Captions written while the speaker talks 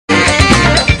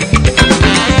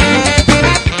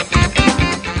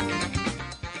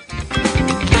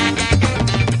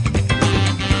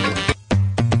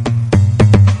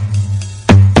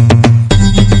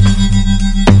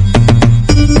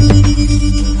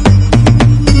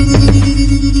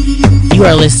You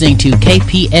are listening to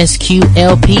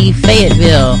KPSQ-LP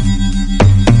Fayetteville.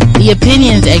 The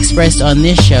opinions expressed on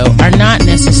this show are not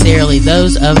necessarily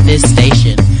those of this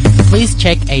station. Please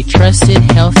check with a trusted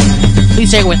health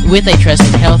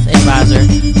advisor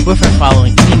before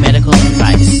following any medical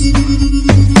advice.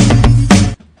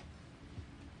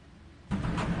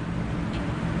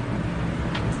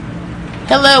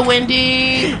 Hello,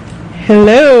 Wendy.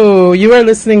 Hello. You are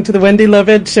listening to the Wendy Love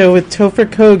Ed Show with Topher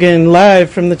Kogan,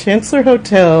 live from the Chancellor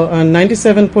Hotel on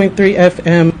 97.3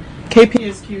 FM,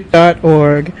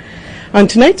 kpsq.org. On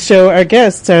tonight's show, our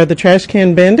guests are the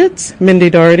Trashcan Bandits, Mindy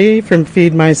Dougherty from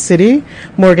Feed My City,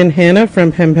 Morgan Hanna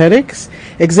from Hempedics,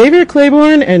 Xavier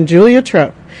Claiborne, and Julia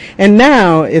Trupp. And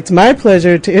now, it's my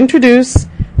pleasure to introduce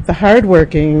the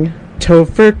hardworking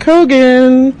Topher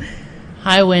Kogan.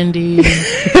 Hi, Wendy.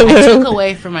 I took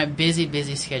away from my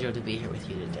busy schedule to be here with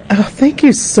you today. Oh, thank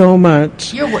you so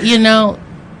much.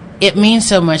 It means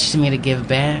so much to me to give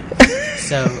back.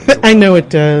 So I know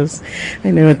it does.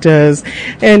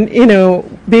 And,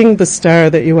 being the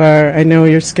star that you are, I know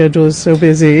your schedule is so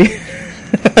busy.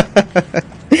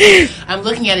 I'm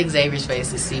looking at Xavier's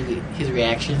face to see his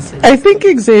reactions to this. I think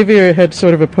Xavier had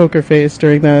sort of a poker face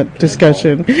during that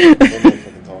discussion.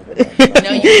 No,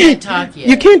 you can't talk yet.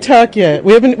 You can't talk yet.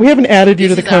 We haven't added you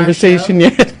to the conversation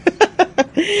yet.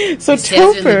 So it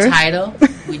says in the title.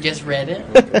 We just read it.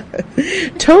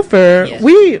 Topher, yes.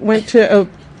 We went to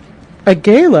a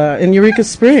gala in Eureka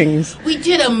Springs. We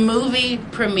did a movie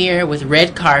premiere with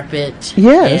red carpet.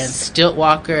 Yes. And stilt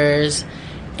walkers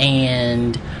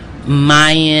and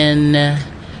Mayan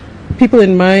people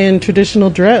in Mayan traditional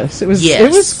dress. It was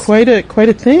quite a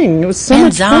thing. It was so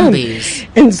much zombies.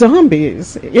 Fun. And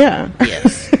zombies. Yeah.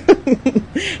 Yes.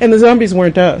 And the zombies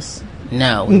weren't us.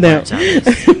 No, we weren't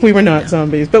zombies. We were not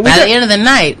zombies. But by the end of the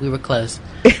night, we were close.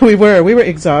 We were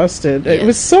exhausted. Yes. It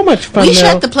was so much fun. We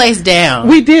shut the place down.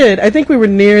 We did. I think we were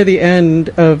near the end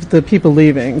of the people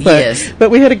leaving.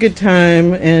 But we had a good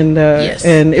time, and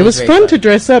it was fun to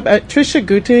dress up. Trisha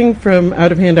Guting from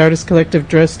Out of Hand Artist Collective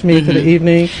dressed me for the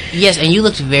evening. Yes, and you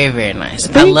looked very, very nice.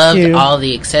 Thank I loved you. all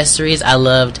the accessories. I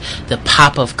loved the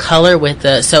pop of color with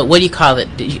the. So what do you call it?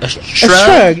 A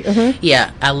shrug. A shrug. Uh-huh.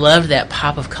 Yeah, I loved that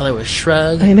pop of color with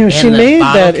shrug. I know and she made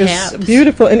that. Caps. It was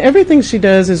beautiful, and everything she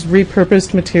does is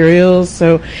repurposed materials,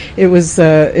 so it was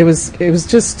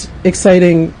just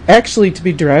exciting actually to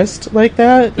be dressed like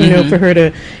that, for her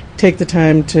to take the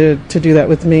time to do that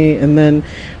with me, and then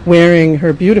wearing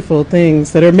her beautiful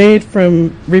things that are made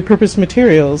from repurposed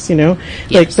materials, yes.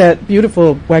 like that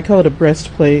beautiful, I call it a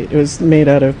breastplate. It was made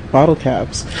out of bottle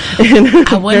caps.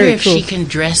 I wonder if she can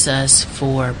dress us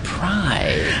for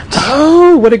Pride.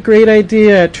 Oh, what a great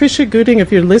idea. Trisha Guting,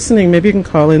 if you're listening, maybe you can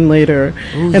call in later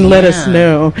and let us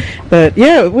know. But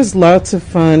yeah, it was lots of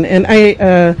fun. And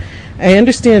I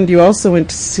understand you also went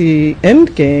to see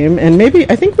Endgame, and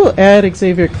I think we'll add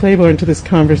Xavier Claiborne to this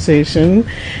conversation.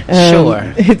 Sure.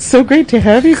 It's so great to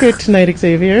have you here tonight,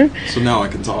 Xavier. So now I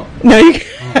can talk. Now you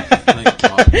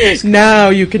can, now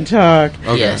you can talk.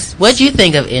 Okay. Yes. What did you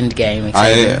think of Endgame,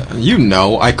 Xavier?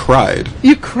 I cried.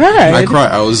 You cried? I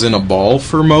cried. I was in a ball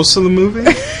for most of the movie.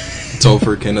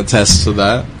 Topher can attest to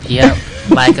that. Yep,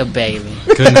 like a baby.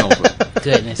 Couldn't help it.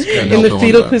 Goodness gracious. In the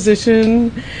fetal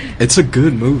position. It's a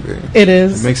good movie. It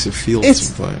is. It makes you feel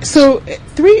something. So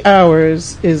 3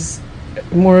 hours is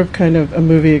more of kind of a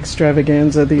movie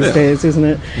extravaganza these days, isn't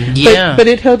it? Yeah. But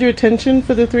it held your attention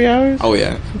for the 3 hours? Oh,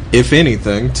 yeah. If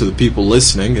anything, to the people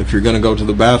listening, if you're going to go to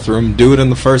the bathroom, do it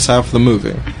in the first half of the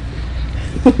movie.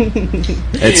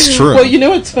 It's true. Well,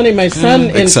 it's funny. My son,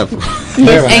 except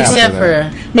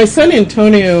for my son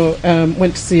Antonio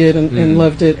went to see it and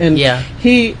loved it, and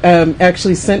he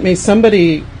actually sent me.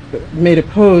 Somebody made a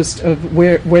post of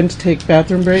when to take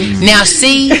bathroom breaks. Now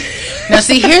see,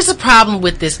 here's the problem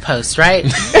with this post, right?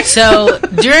 So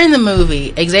during the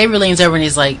movie, Xavier leans over and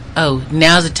he's like, "Oh,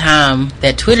 now's the time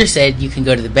that Twitter said you can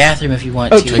go to the bathroom if you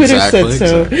want to." Oh, Twitter said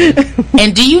so.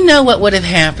 And do you know what would have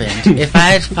happened if I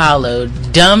had followed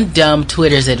dumb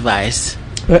Twitter's advice?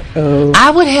 Uh-oh. I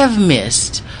would have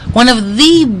missed one of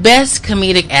the best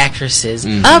comedic actresses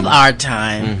of our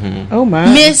time, Oh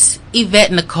my, Miss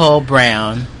Yvette Nicole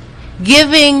Brown,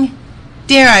 giving,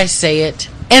 dare I say it,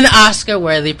 an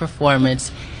Oscar-worthy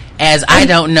performance as I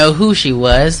don't know who she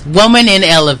was, Woman in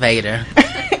Elevator.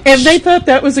 And they thought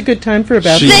that was a good time for a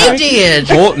bathroom They break? did.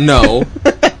 Well, no.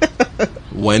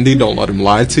 Wendy, don't let him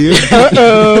lie to you.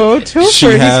 Uh-oh,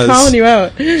 Topher, he's calling you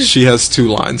out. She has 2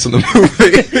 lines in the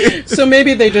movie. So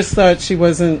maybe they just thought she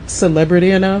wasn't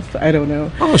celebrity enough. I don't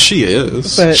know. Oh, she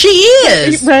is. But, she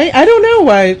is. Right? I don't know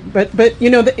why, but you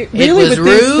know, really with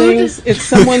rude. these things,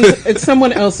 it's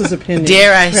someone else's opinion.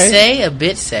 Dare I say, a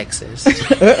bit sexist.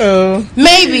 Uh-oh.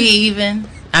 Maybe even.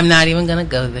 I'm not even going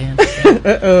to go there.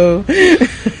 Uh-oh.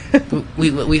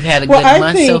 We've had a good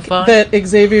month so far. I think that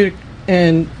Xavier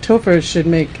and Topher should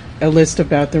make a list of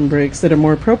bathroom breaks that are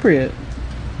more appropriate.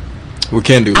 We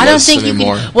can't do lists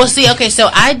anymore. You can. Well, see, okay, so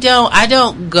I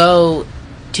don't go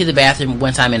to the bathroom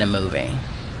once I'm in a movie.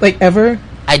 Like ever?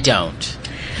 I don't.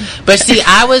 But see,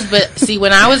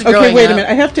 when I was growing up... Okay, wait a minute.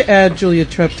 I have to add Julia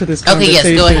Trupp to this conversation.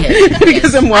 Okay, yes, go ahead.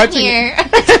 Because I'm watching.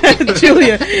 I'm here.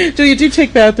 Julia, do you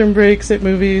take bathroom breaks at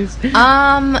movies?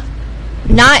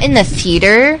 Not in the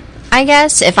theater, I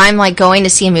guess. If I'm like going to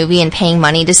see a movie and paying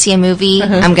money to see a movie,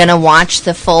 I'm going to watch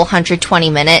the full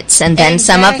 120 minutes and then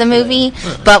some of the movie.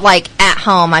 But like at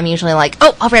home, I'm usually like,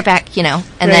 oh, I'll be right back, you know.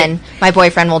 And then my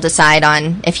boyfriend will decide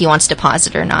on if he wants to pause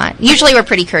it or not. Usually we're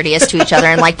pretty courteous to each other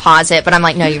and like pause it, but I'm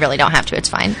like, no, you really don't have to. It's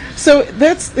fine. So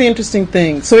that's the interesting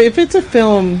thing. So if it's a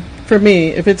film, for me,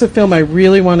 if it's a film I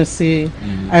really want to see,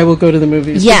 I will go to the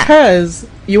movies. Yeah. Because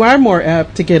you are more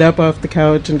apt to get up off the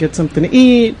couch and get something to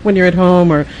eat when you're at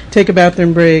home or take a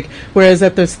bathroom break. Whereas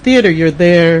at this theater, you're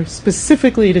there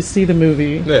specifically to see the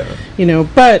movie. Yeah. You know,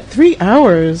 but 3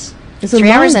 hours is a long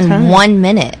 3 hours and time. 1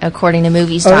 minute, according to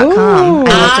movies.com. I looked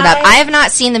it up. I have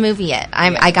not seen the movie yet.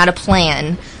 I got a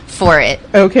plan for it.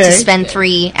 Okay. To spend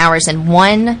 3 hours and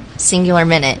 1 singular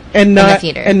minute in the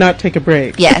theater. And not take a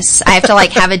break. Yes. I have to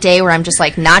like have a day where I'm just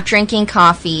like not drinking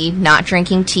coffee, not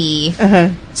drinking tea.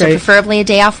 So preferably a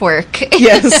day off work.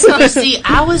 Yes. You see,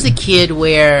 I was a kid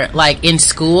where, like, in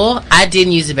school, I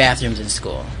didn't use the bathrooms in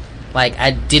school. Like,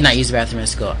 I did not use the bathroom in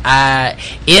school.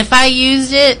 If I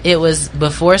used it, it was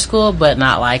before school, but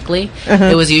not likely.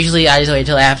 It was usually, I just wait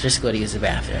until after school to use the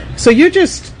bathroom. So you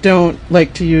just don't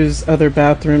like to use other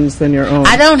bathrooms than your own?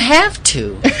 I don't have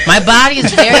to. My body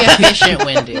is very efficient,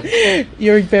 Wendy.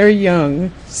 You're very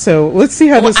young. So let's see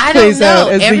how this plays out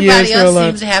as the years roll on. Everybody else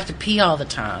seems to have to pee all the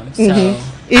time. So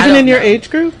even in your age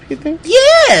group, you think?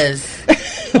 Yes.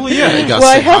 Well, yeah. Well,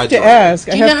 I have to ask.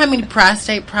 Do you know how many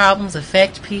prostate problems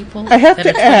affect people? I have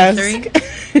to ask.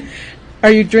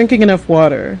 Are you drinking enough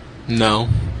water? No.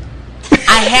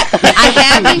 I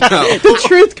haven't. No. The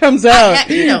truth comes out.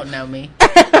 You don't know me.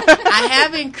 I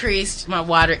have increased my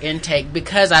water intake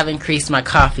because I've increased my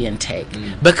coffee intake.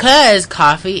 Because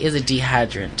coffee is a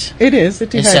dehydrant. It is. It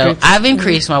dehydrates. And so I've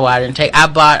increased my water intake. I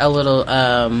bought a little...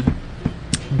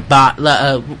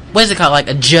 what is it called? Like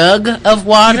a jug of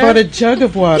water. You bought a jug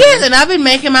of water. Yes, and I've been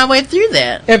making my way through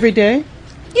that every day.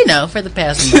 You know, for the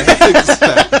past month.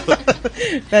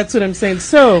 That's what I'm saying.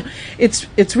 So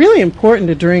it's really important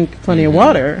to drink plenty of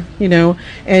water, you know,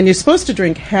 and you're supposed to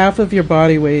drink half of your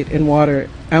body weight in water,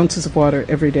 ounces of water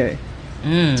every day.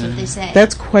 That's what they say.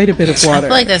 That's quite a bit of water. I feel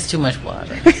like that's too much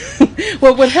water.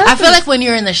 Well, what happens? I feel like when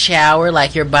you're in the shower,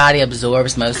 like your body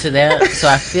absorbs most of that. So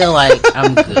I feel like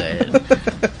I'm good.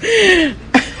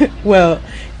 Well,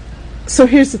 so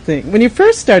here's the thing. When you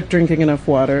first start drinking enough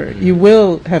water, you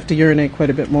will have to urinate quite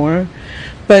a bit more.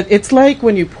 But it's like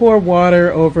when you pour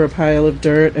water over a pile of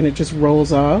dirt and it just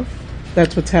rolls off.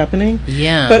 That's what's happening.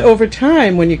 Yeah. But over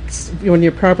time, when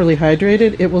you're properly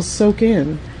hydrated, it will soak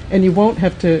in, and you won't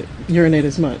have to urinate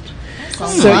as much.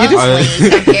 So you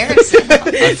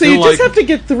just have to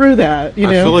get through that. You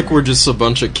know? I feel like we're just a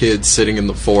bunch of kids sitting in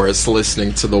the forest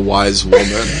listening to the wise woman.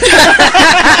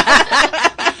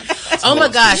 Oh my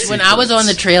gosh! When I was on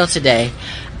the trail today,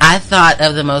 I thought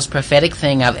of the most prophetic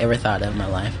thing I've ever thought of in my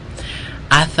life.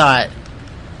 I thought,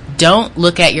 don't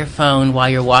look at your phone while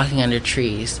you're walking under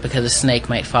trees because a snake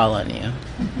might fall on you.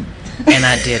 And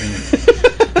I didn't.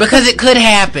 Because it could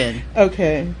happen.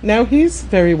 Okay. Now he's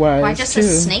very wise. Why just a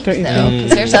snake, though?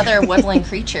 Because there's other woodland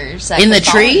creatures that in the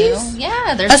trees?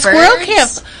 Yeah, there's a squirrel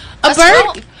can't.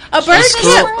 A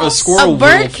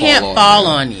bird can't fall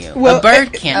on you. Well, a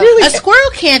bird can't. Really? A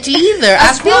squirrel can't either.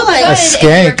 I feel like a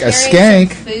skank. A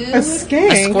skank. A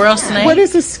skank. A squirrel snake. What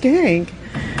is a skank?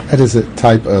 That is a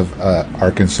type of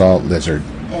Arkansas lizard.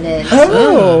 It is.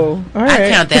 Oh, all right. I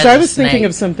count that because I was thinking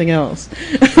of something else.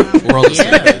 We're on the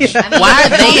same page. I mean, why are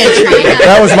they intrigued?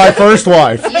 That was my first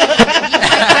wife. You might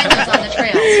find those on the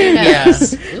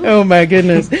trails. Yeah. Oh my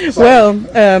goodness. Well,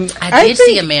 I did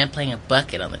see a man playing a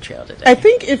bucket on the trail today. I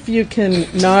think if you can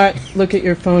not look at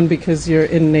your phone because you're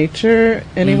in nature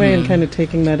anyway and kind of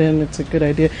taking that in, it's a good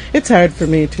idea. It's hard for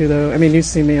me too, though. I mean, you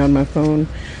see me on my phone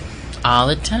all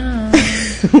the time.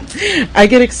 I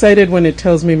get excited when it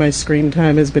tells me my screen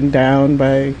time has been down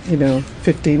by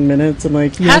 15 minutes. I'm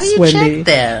like, yes, how do you Wendy. check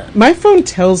that? My phone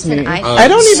tells me. I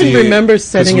don't even remember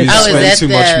setting it. We Oh, is spend that too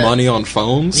much money on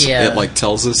phones. Yeah. It like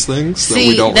tells us things that See,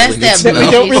 we don't that's really need to that know.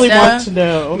 we don't really stuff? want to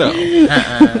know. No,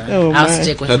 Oh, I'll my.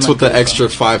 stick with that's my what the Google. extra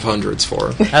 500's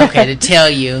for. Okay, to tell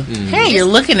you, hey, you're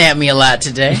looking at me a lot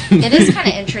today. It is kind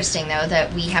of interesting, though,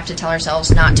 that we have to tell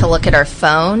ourselves not to look at our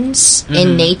phones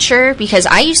in nature, because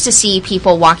I used to see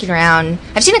people walking around.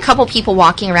 I've seen a couple people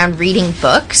walking around reading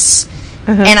books,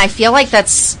 and I feel like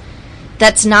that's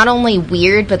not only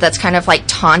weird, but that's kind of like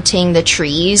taunting the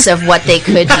trees of what they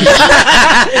could be.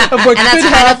 Of what And could that's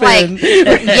kind of happen.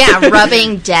 like,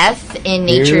 rubbing death in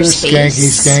nature's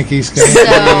face. Skanky. So,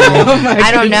 I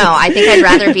don't know. I think I'd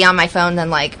rather be on my phone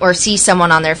than or see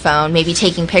someone on their phone, maybe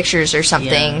taking pictures or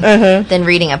something, than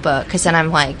reading a book. Because then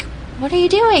I'm like, what are you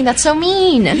doing? That's so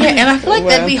mean. Yeah, and I feel like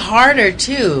that'd be harder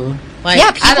too. Like,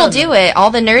 Yeah, people do it. All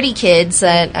the nerdy kids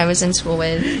that I was in school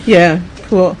with. Yeah,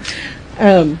 cool.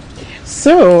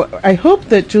 So I hope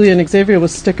that Julia and Xavier will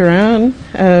stick around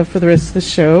for the rest of the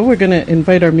show. We're going to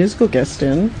invite our musical guest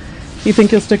in. You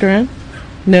think you'll stick around?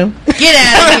 No? Get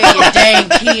out of here, you dang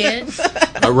kids.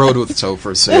 I rode with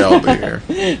Topher, so yeah, I'll be here.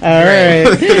 All right.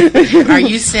 Are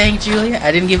you staying, Julia?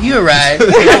 I didn't give you a ride.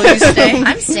 Will you stay?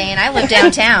 I'm saying I live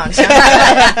downtown. So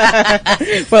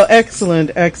Well,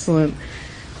 excellent.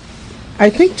 I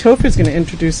think Topher's going to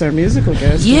introduce our musical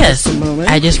guest Yes. in just a moment.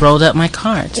 I just rolled up my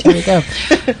cards. Here we go.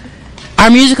 Our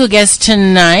musical guests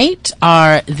tonight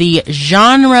are the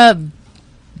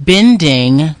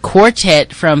genre-bending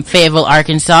quartet from Fayetteville,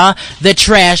 Arkansas, the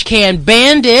Trashcan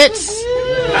Bandits.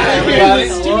 Hi, everybody.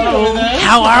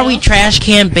 How are we,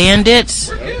 Trashcan Bandits?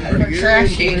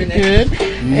 Good.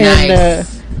 Nice. And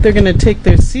they're going to take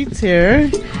their seats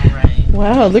here. Right.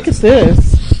 Wow, look at this.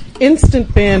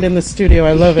 Instant band in the studio.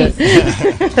 I love it.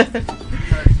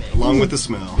 Along with the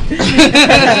smell.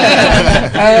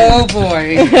 Oh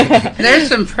boy, there's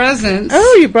some presents.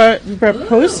 Oh, you brought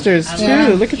posters too. Yeah.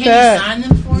 Look at Can that. you sign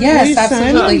them for me? Will Yes, you sign them?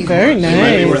 absolutely. Very might be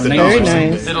nice. worth $1 Very or something.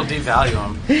 nice. It'll devalue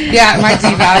them. Yeah, it might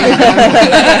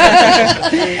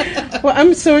devalue Well,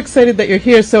 I'm so excited that you're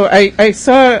here. So I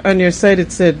saw on your site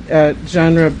it said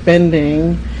genre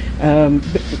bending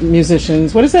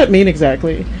musicians. What does that mean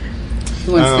exactly? them.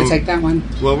 Who wants to take that one?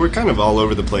 Well, we're kind of all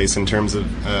over the place in terms of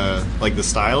like the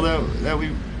style that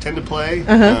we tend to play.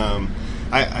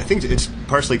 I think it's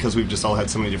partially because we've just all had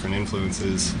so many different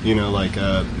influences.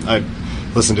 I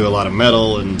listened to a lot of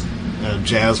metal and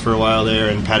jazz for a while there,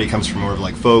 and Patty comes from more of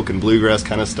like folk and bluegrass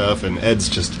kind of stuff, and Ed's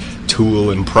just Tool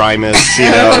and Primus,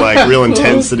 like real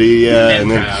intensity, and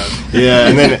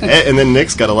then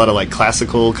Nick's got a lot of like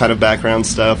classical kind of background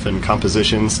stuff and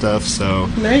composition stuff. So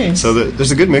Nice. So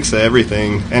there's a good mix of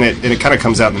everything, and it kind of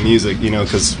comes out in the music,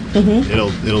 because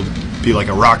it'll be like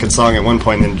a rockin' song at one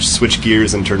point, and then just switch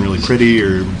gears and turn really pretty,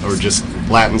 or just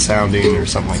Latin sounding or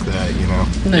something like that.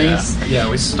 Nice. Yeah,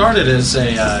 we started as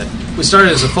a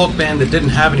folk band that didn't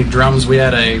have any drums. We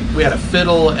had a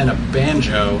fiddle and a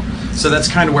banjo, so that's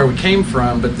kind of where we came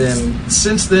from. But then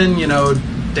since then,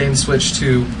 Dane switched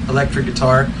to electric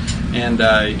guitar, and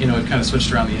it kind of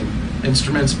switched around the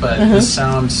instruments, but the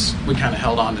sounds, we kind of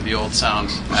held on to the old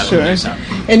sounds. Sure. New sound.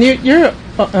 And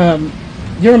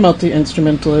you're a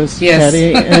multi-instrumentalist, Yes.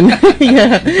 Patty. And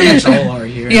yeah. Pretty much all are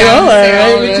here. You all are, they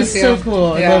right? all Which is, is so yeah.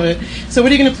 cool. Yeah. I love it. So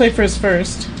what are you going to play for us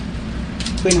first?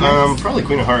 Queen of Hearts. Probably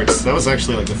Queen of Hearts. That was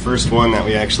actually like the first one that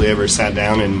we actually ever sat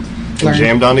down and Learned.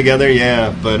 jammed on together. Yeah,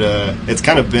 but it's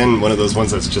kind of been one of those ones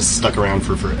that's just stuck around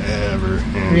for forever.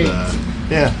 And Great.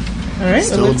 yeah. All right,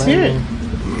 Still well, let's hear it.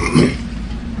 banging.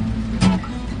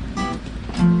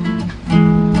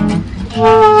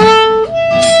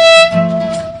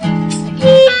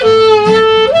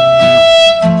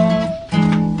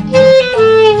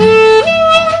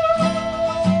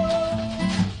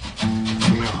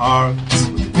 Queen of Hearts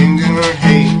with the wind in her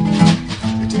hair,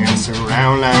 they dance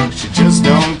around like she just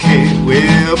don't care.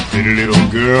 Well, pretty little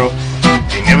girl,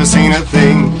 ain't never seen a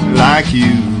thing like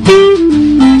you.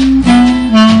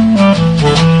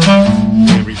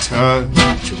 Every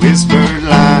touch, a whispered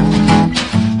lie,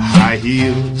 high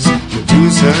heels,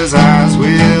 Medusa's eyes.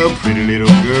 Well, pretty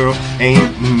little girl,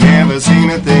 ain't never seen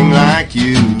a thing like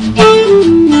you.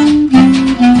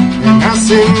 And I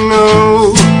say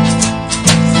no,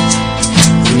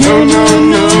 no, no,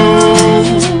 no,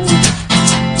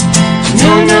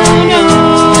 no, no, no.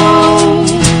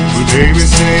 Well, baby,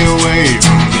 stay away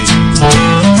from me.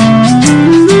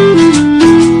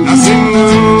 I say no,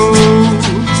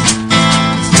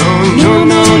 no, no,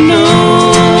 no, no,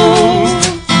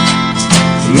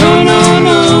 no, no,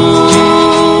 no.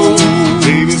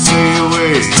 Baby, stay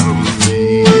away from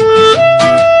me.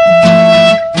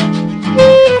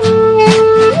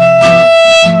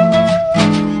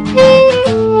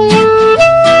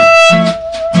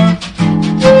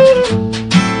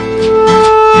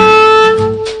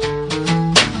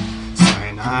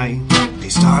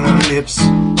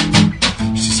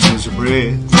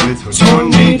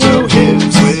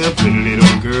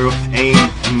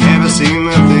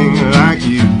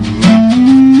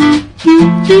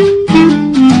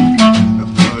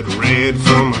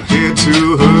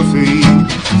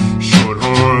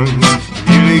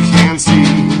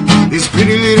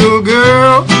 pretty little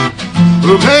girl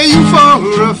will pay you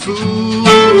for a fool.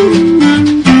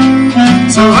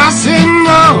 So I said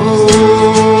no,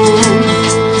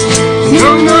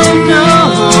 no, no, no,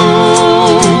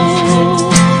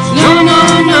 no, no,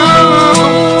 no.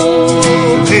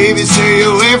 Baby, stay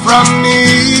away from me.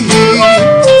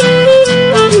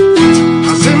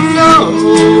 I said no,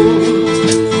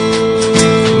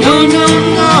 no, no,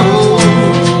 no,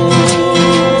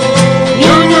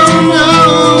 no, no, no.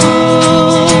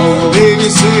 Baby,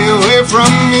 stay away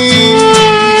from me.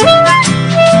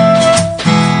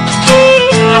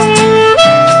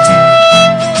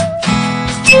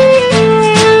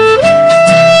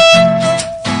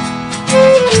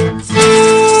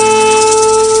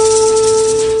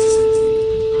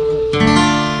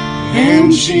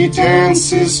 She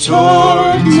dances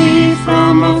toward me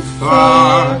from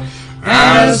afar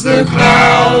as the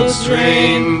clouds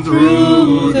rain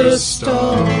through the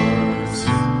stars.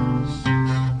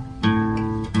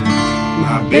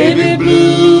 My baby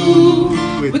blue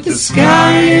with the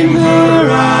sky in her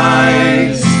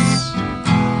eyes.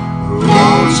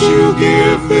 Won't you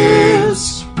give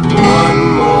this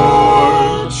one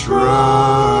more try?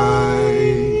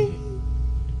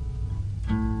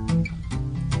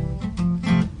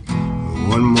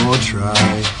 One more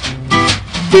try.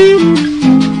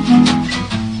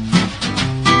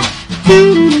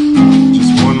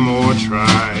 Just one more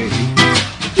try.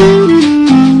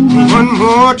 One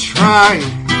more try.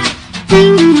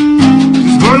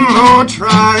 Just one more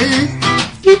try.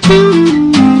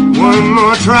 One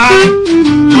more try.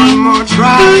 One more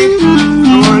try.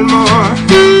 One more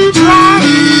try.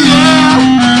 Yeah.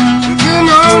 No,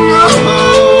 no, no.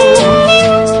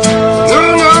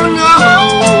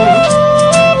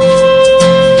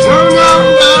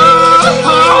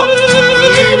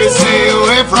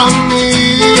 From me,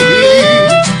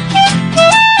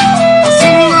 I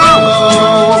said no,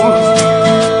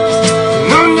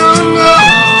 no, no,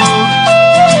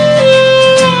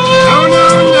 no, no,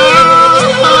 no,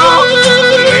 no,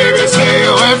 baby, stay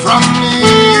away from me,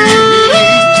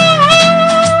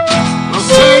 oh,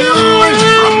 stay away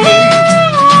from me.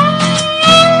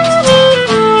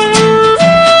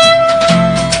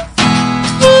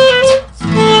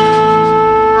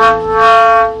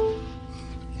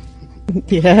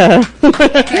 Yeah.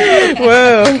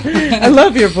 Whoa. I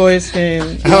love your voice,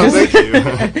 James. Oh, thank you.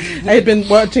 I had been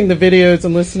watching the videos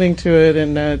and listening to it,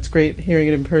 and it's great hearing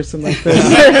it in person like this.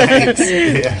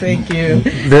 Yeah. Thank you.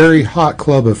 Very hot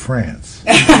club of France.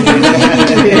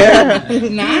 Yeah.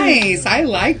 Nice. I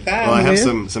like that. Well, I have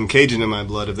some Cajun in my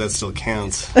blood, if that still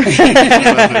counts.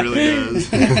 It really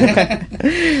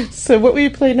does. So what will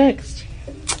you play next?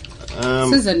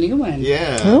 This is a new one.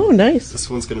 Yeah. Oh, nice. This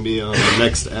one's going to be on the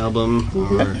next album.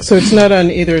 Or So it's not on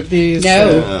either of these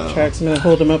No. tracks. I'm going to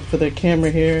hold them up for the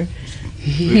camera here.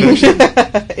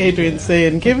 Adrian's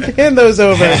saying, hand those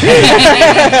over.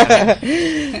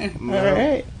 No. All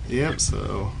right. Yep,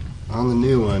 so on the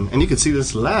new one. And you can see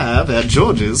this live at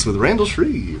George's with Randall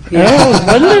Shreve. Oh,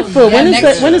 wonderful.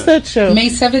 Yeah, When is that show? May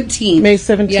 17th. May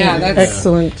 17th. Yeah, that's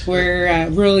excellent. We're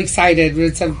really excited.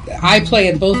 I play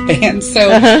in both bands, so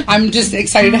I'm just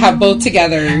excited to have both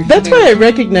together. That's why I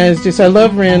recognized you. So I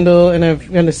love Randall, and I've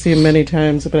gone to see him many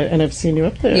times, and I've seen you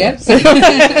up there. Yep. So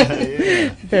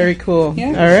very cool. Yeah.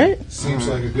 All right. Seems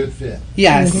like a good fit.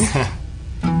 Yes.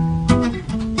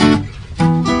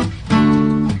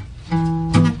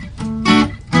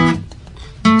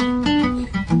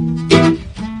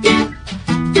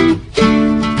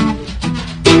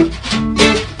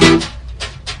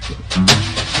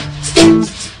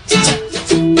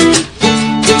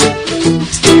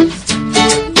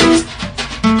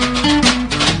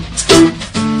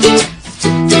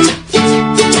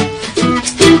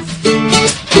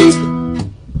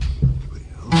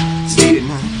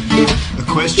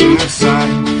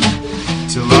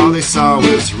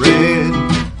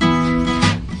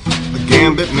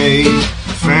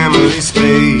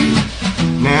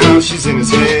 She's in his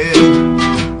head,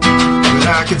 but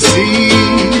I could see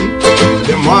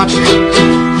them watching,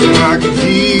 and I could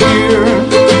hear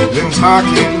them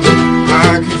talking.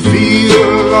 I could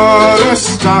feel all the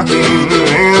stocking,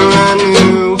 and I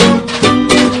knew.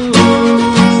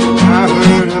 I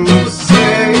heard him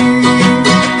say,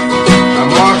 I'm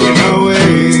walking away.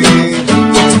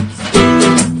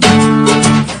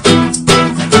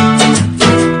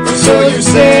 So you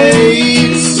say,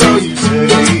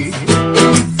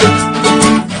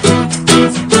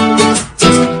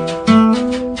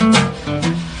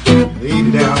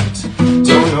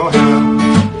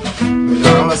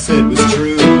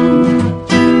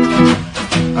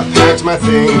 my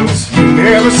things, you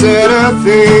never said a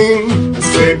thing. I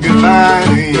said goodbye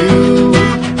to you.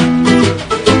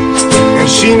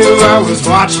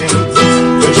 watching,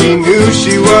 but she knew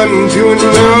she wasn't doing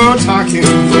no talking.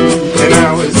 And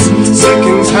I was sick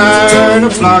and tired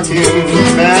of flocking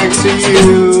back to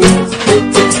you.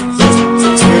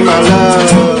 And my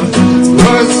love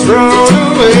was thrown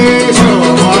away, so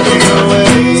I'm walking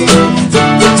away.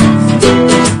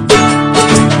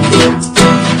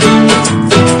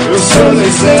 So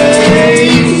they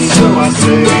say, so I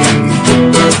say.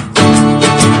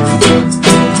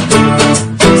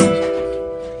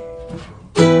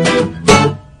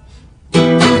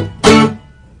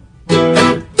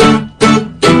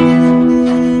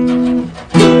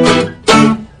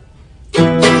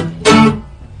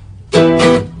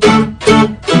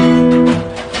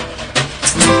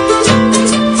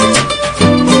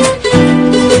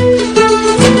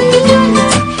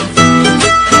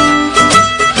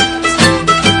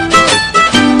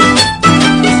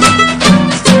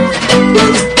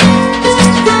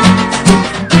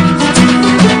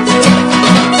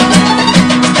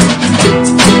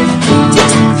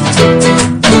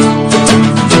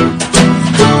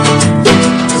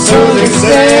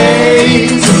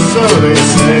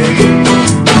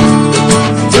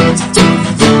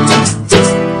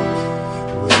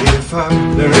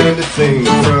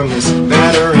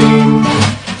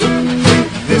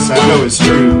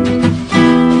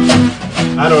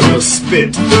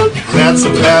 That's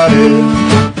about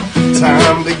it.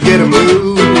 Time to get a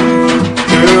move.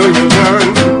 Girl, you're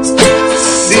done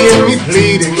seeing me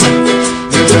pleading.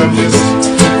 You're done just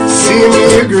seeing me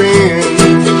agreeing.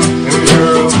 And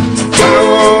girl, I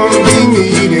won't be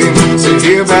needing to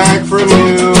hear back from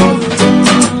you.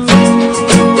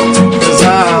 'Cause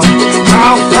I'll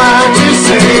find you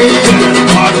safe and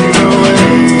walking away.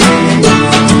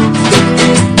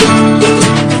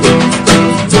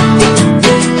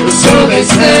 So they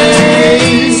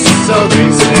say, so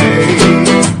they say.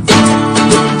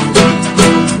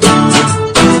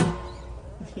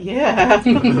 Yeah.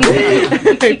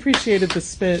 I appreciated the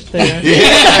spit there. Yeah.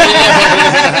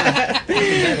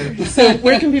 So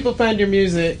where can people find your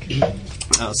music?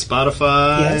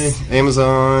 Spotify, Yes.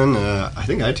 Amazon, I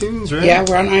think iTunes, right? Yeah,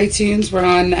 we're on iTunes. We're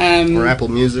on... or Apple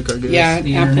Music, I guess. Yeah,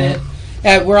 The Apple. internet.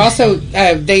 We're also,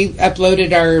 they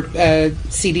uploaded our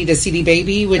CD to CD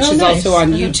Baby, which Oh, is nice. also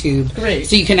on YouTube. Great.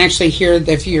 So you can actually hear it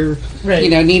if you're, Right.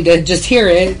 need to just hear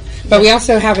it. But we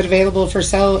also have it available for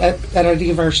sale at any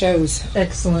of our shows.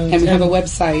 Excellent. And we have a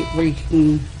website where you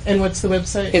can... And what's the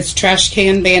website? It's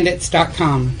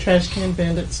trashcanbandits.com.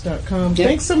 Trashcanbandits.com. Yep.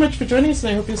 Thanks so much for joining us,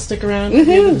 and I hope you'll stick around at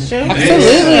the end of the show.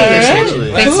 Absolutely.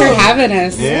 Absolutely. Thanks for having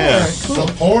us. Yeah.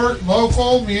 Support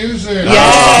local music.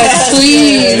 Yes,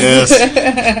 please.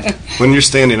 Yes. When you're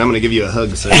standing, I'm going to give you a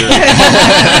hug, sir.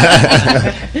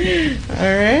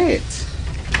 All right.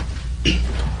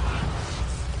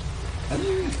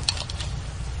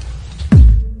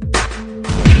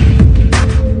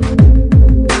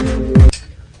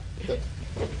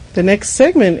 The next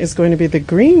segment is going to be the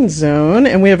Green Zone,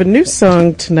 and we have a new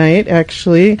song tonight,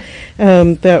 actually,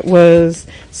 that was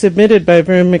submitted by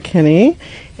Vern McKinney,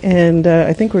 and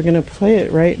I think we're going to play it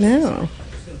right now.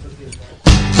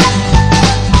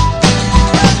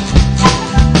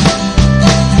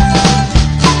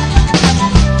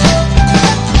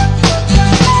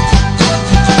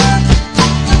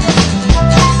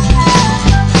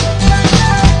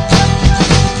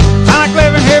 I like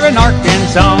living here in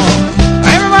Arkansas.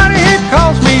 Everybody here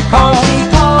calls me Paul.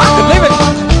 I could live it,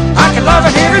 I could love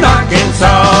it here in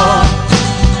Arkansas.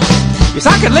 Yes,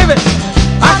 I could live it,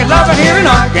 I could love it here in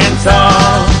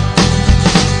Arkansas.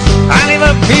 I live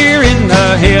up here in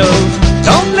the hills,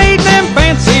 don't need them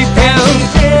fancy pills.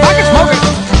 If I could smoke it,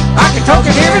 I could toke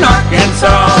it here in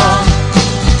Arkansas.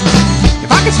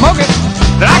 If I could smoke it,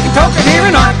 then I could toke it here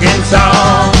in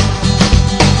Arkansas.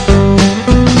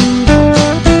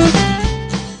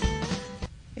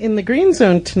 In the Green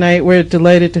Zone tonight, we're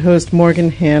delighted to host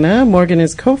Morgan Hanna. Morgan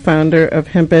is co-founder of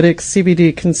Hempetics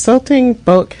CBD Consulting,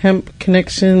 Bulk Hemp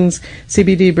Connections,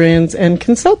 CBD Brands, and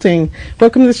Consulting.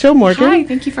 Welcome to the show, Morgan. Hi,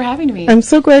 thank you for having me. I'm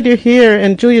so glad you're here.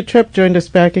 And Julia Trupp joined us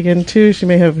back again, too. She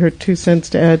may have her 2 cents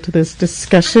to add to this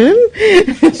discussion.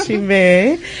 She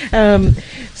may.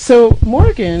 So,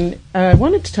 Morgan, I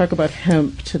wanted to talk about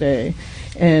hemp today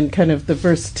and kind of the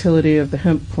versatility of the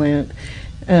hemp plant.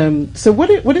 So what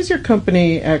does your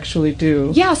company actually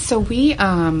do? Yeah, so we,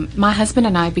 my husband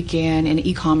and I began in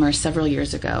e-commerce several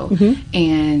years ago,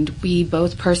 and we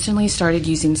both personally started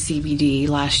using CBD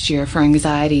last year for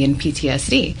anxiety and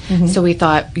PTSD. So we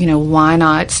thought, why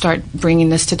not start bringing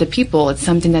this to the people? It's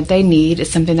something that they need.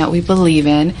 It's something that we believe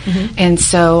in. And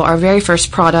so our very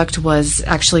first product was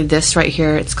actually this right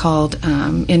here. It's called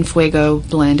In Fuego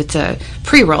Blend. It's a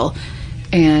pre-roll.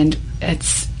 And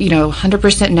It's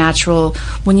 100% natural.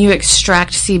 When you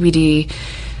extract CBD,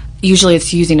 usually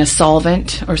it's using a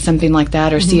solvent or something like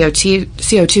that, or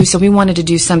CO2. So we wanted to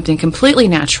do something completely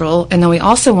natural, and then we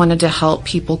also wanted to help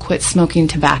people quit smoking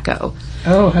tobacco.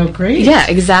 Oh, how great. Yeah,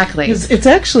 exactly. It's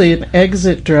actually an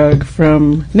exit drug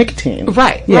from nicotine.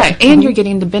 Right, right. And you're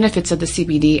getting the benefits of the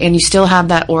CBD, and you still have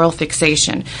that oral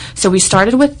fixation. So we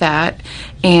started with that,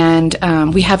 and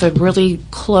we have a really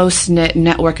close-knit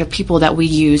network of people that we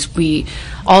use. We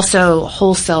also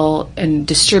wholesale and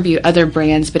distribute other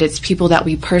brands, but it's people that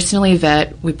we personally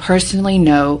vet. We personally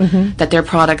know that their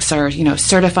products are,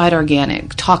 certified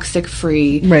organic,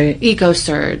 toxic-free,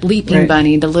 EcoCert, Leaping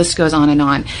Bunny, the list goes on.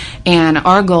 And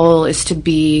our goal is to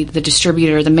be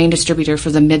the main distributor for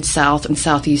the Mid-South and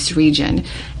Southeast region,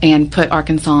 and put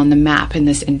Arkansas on the map in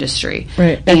this industry.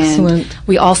 Right, excellent. And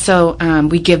we also,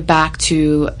 we give back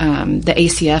to the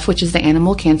ACF, which is the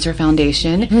Animal Cancer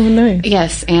Foundation. Oh, nice.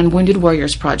 Yes, and Wounded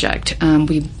Warriors Project.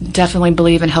 We definitely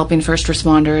believe in helping first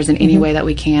responders in any way that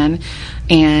we can.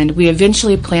 And we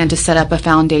eventually plan to set up a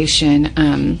foundation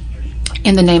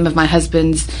in the name of my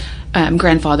husband's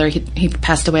grandfather. He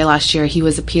passed away last year. He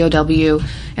was a POW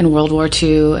in World War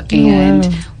II and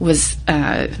was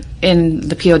in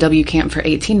the POW camp for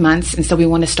 18 months. And so we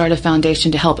want to start a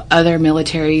foundation to help other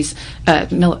veterans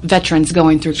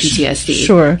going through PTSD.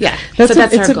 Sure. Yeah. That's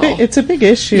our goal. It's a big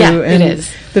issue. Yeah, and it is.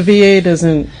 The VA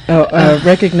doesn't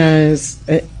recognize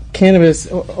cannabis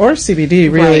or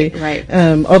CBD, really. Right.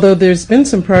 Although there's been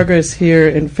some progress here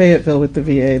in Fayetteville with the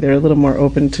VA. They're a little more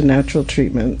open to natural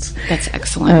treatments. That's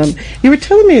excellent. You were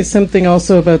telling me something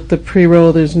also about the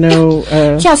pre-roll. There's no...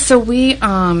 so we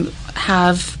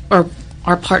have...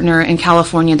 our partner in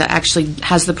California that actually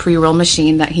has the pre-roll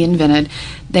machine that he invented.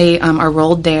 They are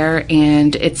rolled there,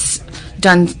 and it's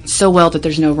done so well that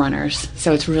there's no runners.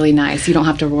 So it's really nice. You don't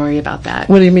have to worry about that.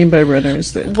 What do you mean by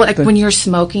runners? When you're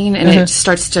smoking and it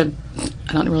starts to,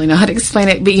 I don't really know how to explain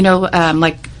it, but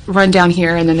like run down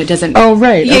here and then it doesn't. Oh,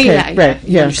 right.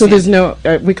 Yeah. So there's no,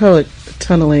 we call it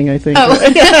tunneling, I think.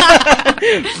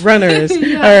 Runners.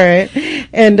 Yeah. All right.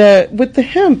 And with the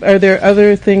hemp, are there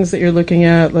other things that you're looking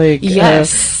at, like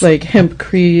like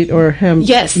hempcrete or hemp?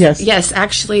 Yes.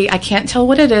 Actually, I can't tell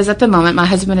what it is at the moment. My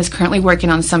husband is currently working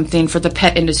on something for the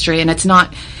pet industry, and it's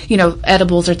not,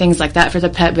 edibles or things like that for the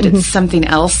pet, but it's something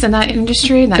else in that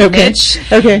industry, in that niche.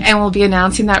 Okay. And we'll be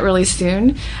announcing that really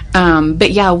soon. But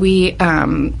yeah, we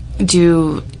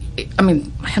do. I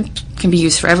mean, hemp can be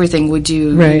used for everything. We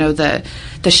do,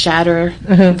 the shatter,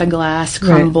 the glass,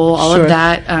 crumble, all of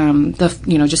that.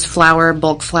 Just flour,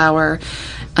 bulk flour,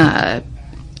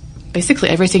 basically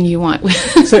everything you want.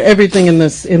 So everything in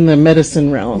the medicine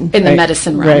realm. In the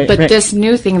medicine realm. But this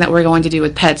new thing that we're going to do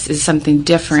with pets is something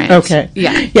different. Okay.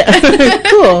 Yeah.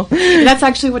 Cool. That's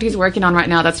actually what he's working on right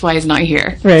now. That's why he's not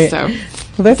here. Right. So.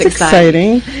 Well, that's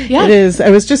exciting. Yeah. It is. I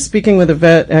was just speaking with a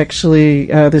vet actually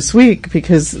this week,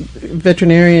 because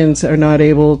veterinarians are not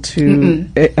able to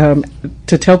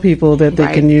tell people that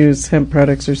they can use hemp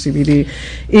products or CBD,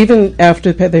 even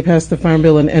after they passed the Farm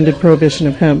Bill and ended prohibition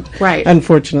of hemp. Right.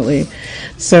 Unfortunately.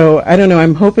 So I don't know.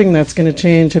 I'm hoping that's going to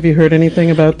change. Have you heard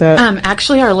anything about that?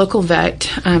 Actually, our local vet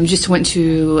just went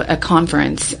to a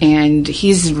conference, and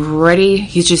he's ready.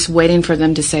 He's just waiting for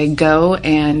them to say go,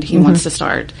 and he wants to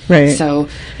start. Right. So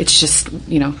it's just,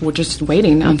 we're just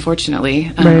waiting,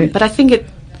 unfortunately. Right. But I think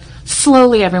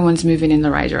slowly everyone's moving in the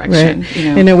right direction.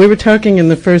 Right. I know we were talking in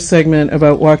the first segment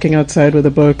about walking outside with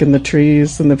a book and the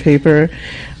trees and the paper.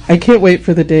 I can't wait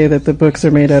for the day that the books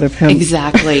are made out of hemp.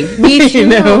 Exactly. Me too,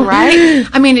 right?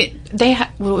 I mean,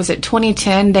 what was it,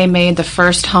 2010, they made the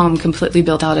first home completely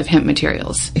built out of hemp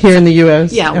materials. Here in the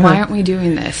U.S.? Yeah, why aren't we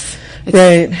doing this?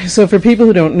 Right. So for people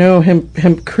who don't know,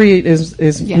 hempcrete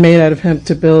is made out of hemp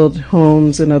to build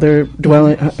homes and other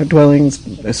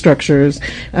dwellings, structures,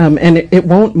 and it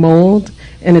won't mold,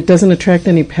 and it doesn't attract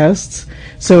any pests.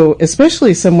 So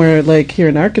especially somewhere like here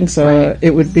in Arkansas, it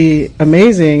would be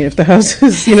amazing if the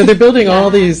houses, they're building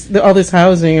all this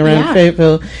housing around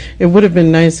Fayetteville. It would have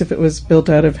been nice if it was built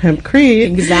out of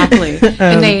hempcrete. Exactly.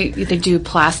 And they do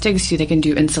plastics, so they can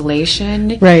do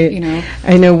insulation. Right.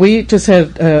 I know we just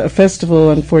had a festival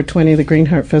on 420, the Green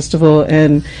Heart Festival,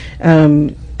 and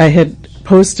I had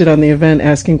posted on the event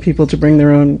asking people to bring their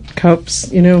own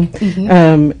cups,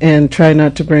 and try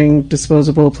not to bring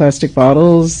disposable plastic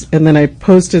bottles. And then I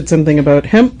posted something about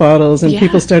hemp bottles, and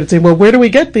people started saying, well, where do we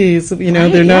get these?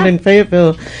 They're not in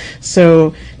Fayetteville.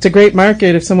 So it's a great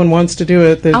market if someone wants to do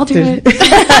it. I'll do it.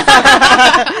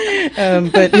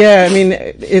 But yeah, I mean,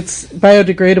 it's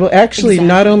biodegradable. Actually,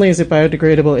 not only is it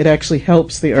biodegradable, it actually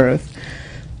helps the earth.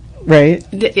 right?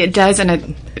 It does,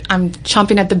 and I'm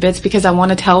chomping at the bits because I want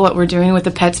to tell what we're doing with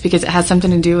the pets because it has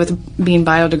something to do with being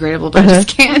biodegradable, but I just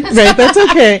can't. Right, that's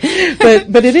okay.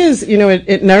 But it is,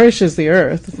 it nourishes the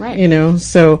earth, right?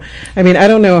 So, I mean, I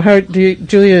don't know, how do you,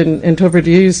 Julia and Topher,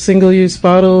 do you use single-use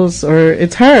bottles? Or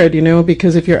it's hard,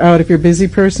 because if you're out, if you're a busy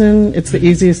person, it's the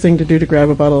easiest thing to do to grab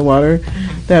a bottle of water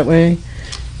that way.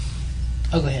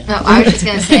 Oh, go ahead. No, I was just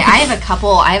going to say, I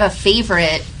have a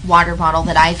favorite water bottle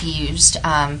that I've used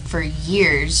for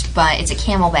years, but it's a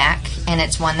Camelback, and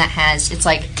it's one that has, it's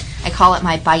like, I call it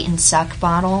my bite and suck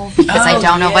bottle, because I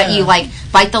don't know, but you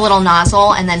bite the little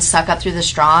nozzle and then suck up through the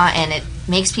straw, and it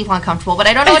makes people uncomfortable, but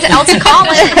I don't know what else to call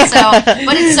it,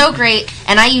 but it's so great,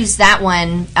 and I use that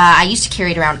one. I used to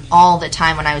carry it around all the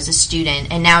time when I was a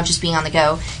student, and now just being on the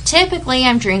go, typically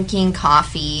I'm drinking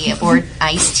coffee or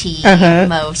iced tea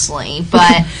mostly,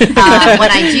 but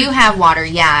when I do have water,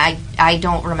 I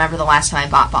don't remember the last time I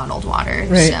bought bottled water.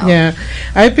 Right, so. yeah.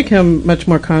 I've become much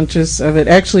more conscious of it,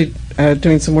 actually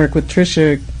doing some work with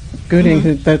Tricia Gooding,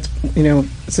 who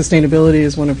sustainability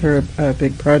is one of her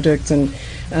big projects, and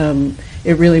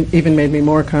it really even made me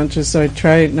more conscious, so I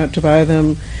try not to buy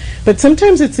them. But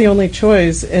sometimes it's the only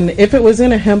choice, and if it was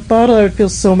in a hemp bottle, I would feel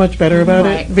so much better about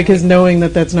it, because knowing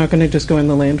that that's not going to just go in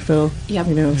the landfill.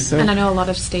 Yep. So. And I know a lot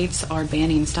of states are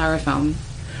banning styrofoam.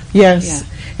 Yes,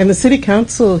 and the city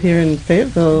council here in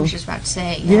Fayetteville. I was just about to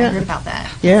say, I heard about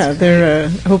that. Yeah, they're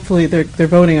hopefully they're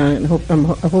voting on it, and I'm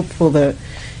hopeful that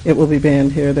it will be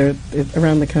banned here.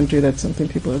 Around the country, that's something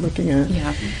people are looking at.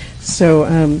 Yeah.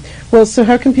 So, so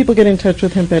how can people get in touch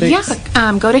with Hempetics?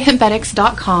 Yeah, go to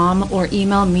hempetics.com or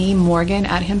email me, Morgan,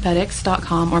 at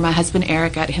hempetics.com, or my husband,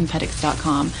 Eric, at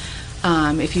hempetics.com.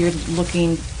 If you're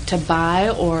looking to buy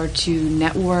or to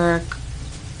network,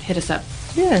 hit us up.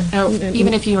 Yeah.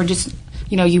 Even if you are just,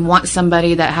 you want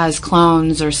somebody that has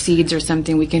clones or seeds or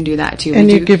something, we can do that too.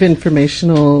 And you give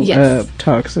informational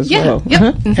talks as well.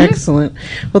 Yep. Excellent.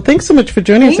 Well, thanks so much for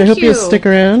joining us. I hope you'll stick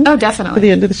around. Oh, definitely. For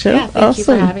the end of the show. Yeah, thank you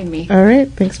for having me. All right.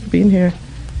 Thanks for being here.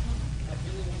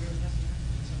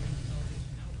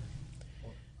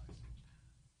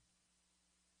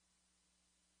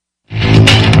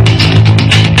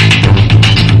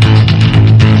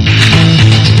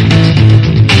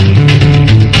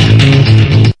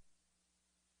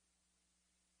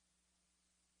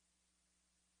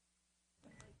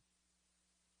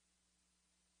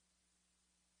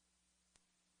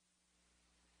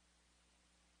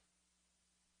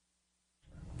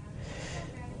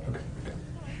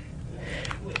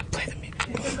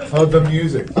 Oh, the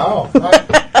music. Oh,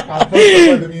 I'll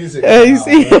play the music. You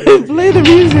see, play the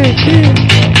music.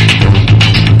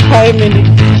 Hi, Mindy.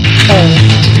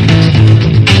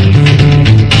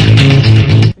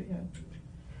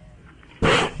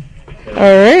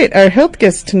 All right, our health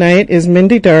guest tonight is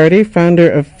Mindy Dougherty,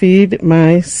 founder of Feed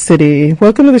My City.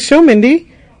 Welcome to the show,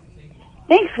 Mindy.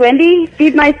 Thanks, Wendy.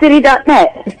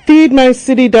 FeedMyCity.net.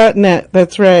 FeedMyCity.net,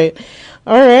 that's right.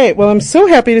 All right. Well, I'm so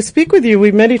happy to speak with you.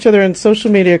 We met each other on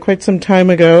social media quite some time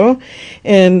ago,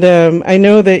 and I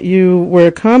know that you were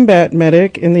a combat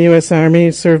medic in the U.S. Army,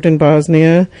 you served in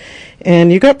Bosnia,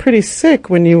 and you got pretty sick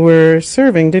when you were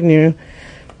serving, didn't you?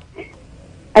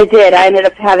 I did. I ended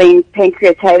up having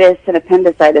pancreatitis and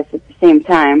appendicitis at the same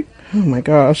time. Oh, my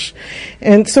gosh.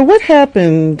 And so what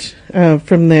happened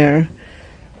from there?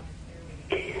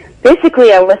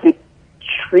 Basically, I wasn't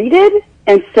treated,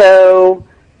 and so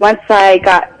once I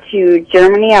got to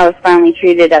Germany, I was finally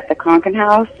treated at the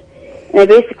Krankenhaus, and they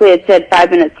basically had said 5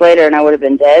 minutes later and I would have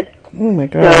been dead. Oh, my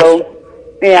gosh. So,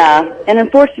 yeah, and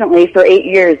unfortunately for 8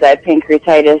 years I had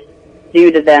pancreatitis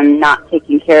due to them not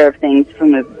taking care of things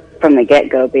from the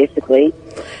get-go, basically.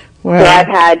 Wow. So I've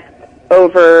had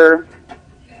over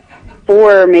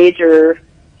 4 major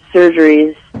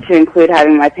surgeries to include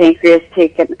having my pancreas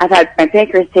taken. I've had my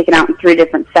pancreas taken out in 3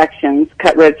 different sections,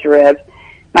 cut rib to rib.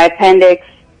 My appendix,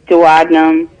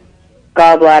 duodenum,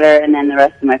 gallbladder, and then the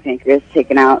rest of my pancreas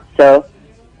taken out. So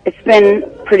it's been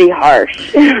pretty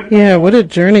harsh. Yeah, what a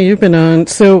journey you've been on.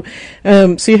 So,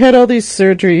 so you had all these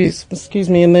surgeries,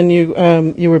 and then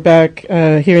you were back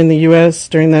here in the U.S.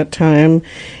 during that time.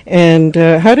 And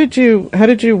how did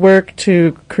you work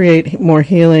to create more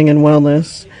healing and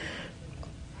wellness?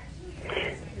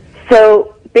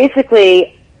 So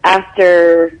basically,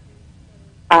 after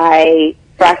I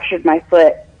fractured my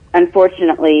foot,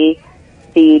 unfortunately,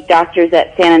 the doctors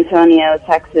at San Antonio,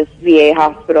 Texas VA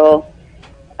hospital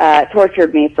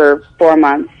tortured me for 4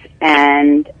 months,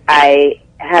 and I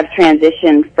have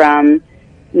transitioned from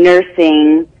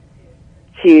nursing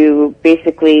to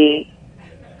basically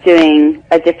doing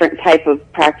a different type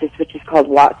of practice, which is called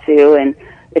Watsu, and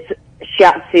it's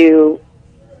shiatsu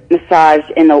massage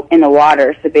in the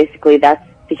water. So basically, that's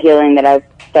the healing that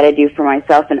I do for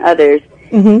myself and others.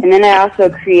 And then I also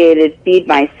created Feed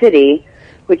My City,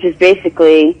 which is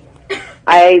basically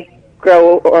I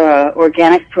grow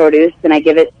organic produce and I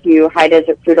give it to High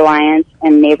Desert Food Alliance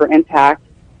and Neighbor Impact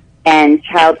and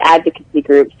child advocacy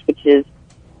groups, which is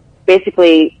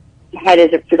basically High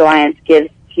Desert Food Alliance gives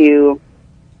to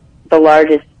the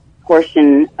largest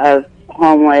portion of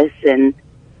homeless and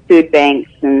food banks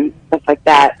and stuff like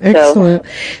that. Excellent.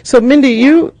 So Mindy,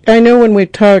 I know when we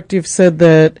talked, you've said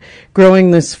that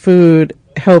growing this food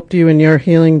helped you in your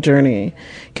healing journey.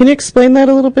 Can you explain that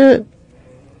a little bit?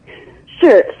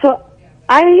 Sure. So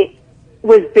I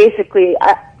was basically,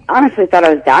 I honestly thought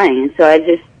I was dying. So I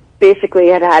just basically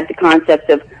had the concept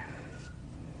of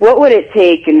what would it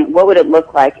take and what would it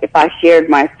look like if I shared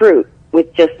my fruit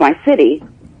with just my city?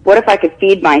 What if I could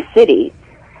feed my city?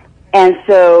 And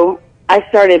so I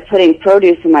started putting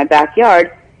produce in my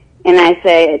backyard, and I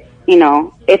said,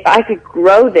 if I could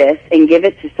grow this and give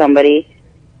it to somebody,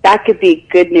 that could be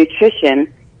good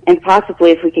nutrition, and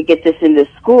possibly if we could get this into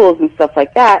schools and stuff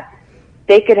like that,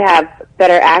 they could have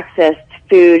better access to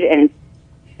food, and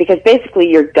because basically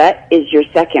your gut is your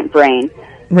second brain.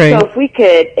 Right. So if we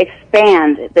could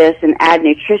expand this and add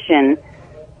nutrition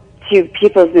to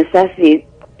people's necessities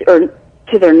or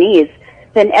to their needs,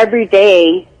 then every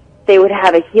day they would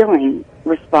have a healing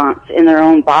response in their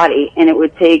own body, and it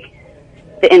would take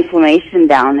the inflammation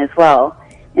down as well,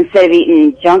 instead of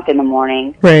eating junk in the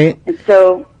morning. Right. And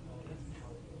so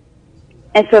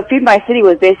Feed My City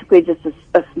was basically just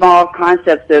a small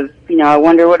concept of, I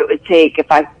wonder what it would take if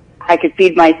I could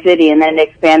feed my city, and then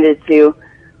expanded to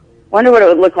wonder what it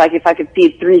would look like if I could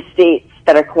feed 3 states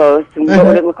that are close, and what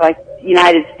would it look like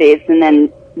United States, and then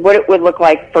what it would look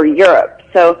like for Europe.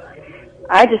 So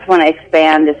I just want to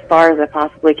expand as far as I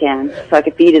possibly can so I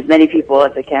can feed as many people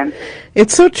as I can.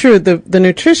 It's so true. The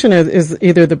nutrition is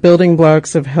either the building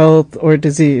blocks of health or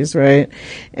disease, right?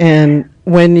 And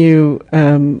when you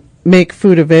make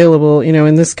food available,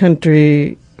 in this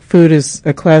country, food is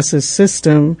a classist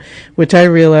system, which I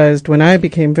realized when I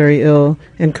became very ill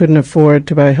and couldn't afford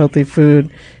to buy healthy food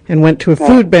and went to a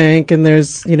food bank and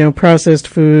there's, processed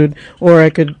food, or I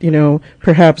could,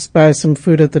 perhaps buy some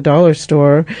food at the dollar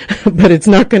store, but it's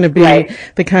not going to be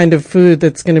the kind of food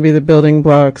that's going to be the building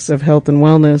blocks of health and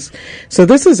wellness. So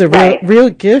this is a real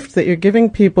gift that you're giving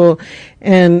people.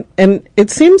 And it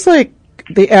seems like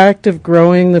the act of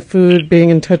growing the food, being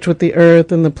in touch with the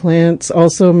earth and the plants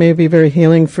also may be very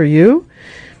healing for you.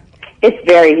 It's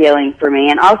very healing for me.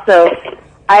 And also,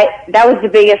 that was the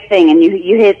biggest thing, and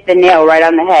you hit the nail right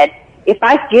on the head. If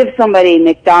I give somebody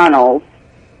McDonald's,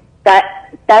 that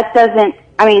doesn't,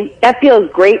 that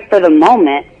feels great for the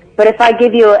moment, but if I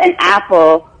give you an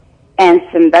apple and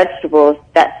some vegetables,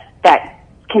 that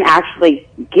can actually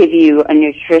give you a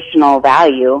nutritional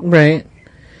value. Right.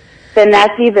 Then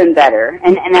that's even better,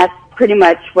 and that's pretty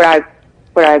much what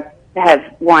I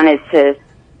have wanted to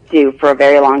do for a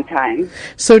very long time.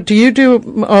 So do you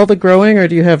do all the growing, or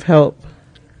do you have help?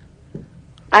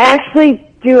 I actually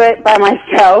do it by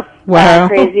myself. Wow.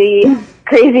 Crazy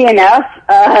enough,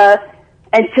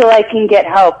 until I can get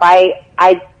help.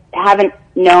 I haven't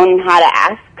known how to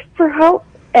ask for help,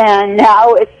 and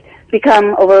now it's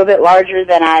become a little bit larger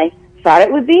than I thought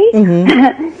it would be.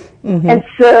 And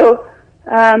so,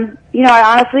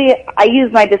 I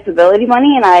use my disability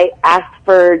money, and I ask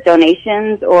for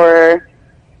donations, or,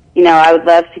 I would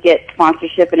love to get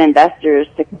sponsorship and investors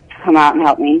to come out and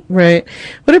help me. Right.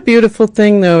 What a beautiful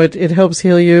thing, though. It helps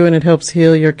heal you, and it helps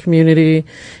heal your community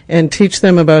and teach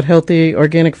them about healthy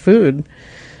organic food.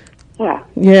 Yeah.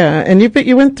 Yeah. And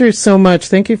you went through so much.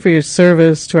 Thank you for your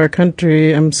service to our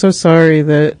country. I'm so sorry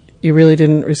that you really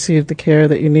didn't receive the care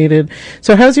that you needed.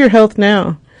 So how's your health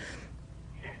now?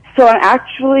 So I'm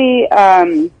actually,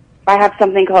 I have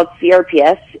something called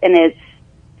CRPS, and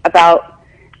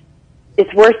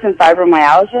it's worse than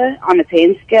fibromyalgia on the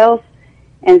pain scales.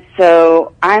 And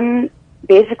so I'm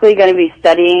basically going to be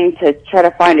studying to try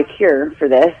to find a cure for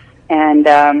this,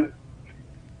 and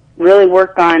really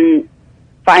work on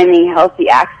finding healthy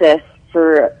access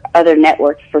for other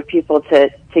networks for people to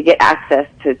get access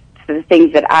to the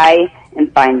things that I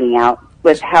am finding out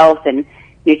with health and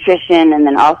nutrition, and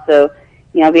then also,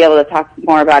 be able to talk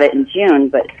more about it in June,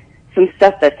 but some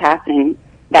stuff that's happening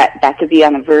that could be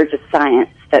on the verge of science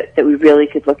that we really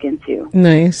could look into.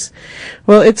 Nice.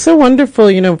 Well, it's so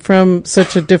wonderful, from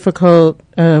such a difficult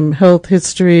health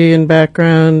history and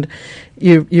background,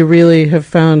 you really have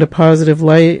found a positive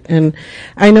light. And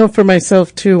I know for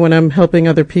myself, too, when I'm helping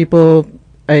other people,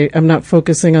 I'm not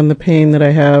focusing on the pain that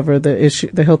I have or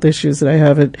the health issues that I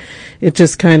have. It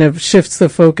just kind of shifts the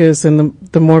focus, and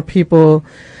the more people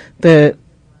that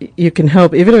you can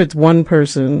help, even if it's one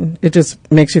person, it just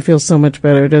makes you feel so much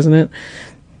better, doesn't it?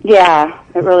 Yeah,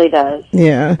 it really does.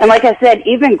 Yeah. And like I said,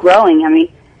 even growing, I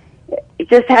mean,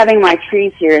 just having my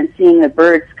trees here and seeing the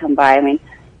birds come by, I mean,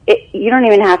 you don't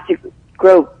even have to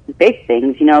grow big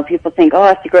things, you know. People think, oh, I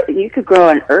have to grow. You could grow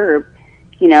an herb,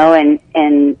 you know,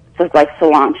 and so like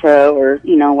cilantro or,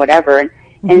 you know, whatever,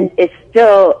 and it's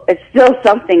still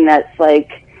something that's like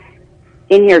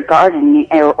in your garden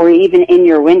or even in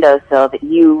your windowsill that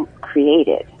you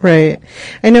created. Right.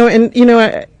 I know, and you know,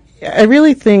 I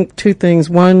really think two things.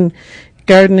 One,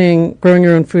 gardening, growing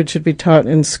your own food should be taught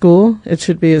in school. It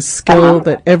should be a skill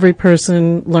that every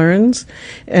person learns,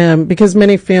 because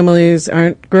many families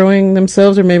aren't growing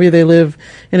themselves, or maybe they live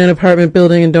in an apartment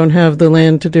building and don't have the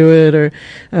land to do it, or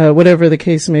whatever the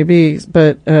case may be.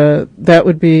 But it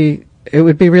would be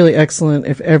really excellent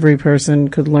if every person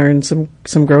could learn some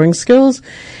growing skills.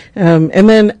 And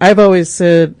then I've always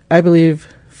said, I believe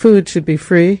food should be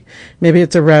free. Maybe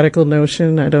it's a radical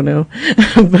notion, I don't know.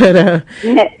 But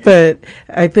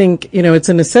I think, you know, it's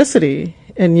a necessity,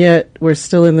 and yet we're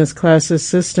still in this classist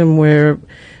system where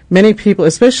many people,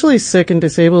 especially sick and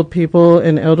disabled people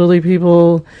and elderly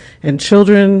people and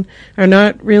children, are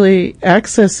not really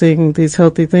accessing these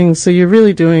healthy things. So you're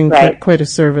really doing quite a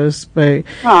service by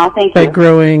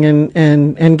growing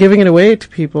and giving it away to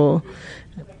people.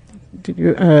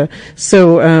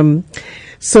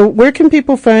 So where can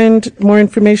people find more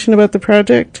information about the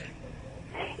project?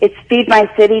 It's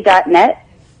feedmycity.net.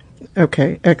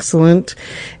 Okay, excellent.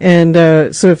 And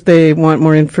so if they want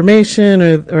more information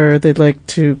or they'd like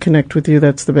to connect with you,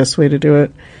 that's the best way to do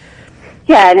it.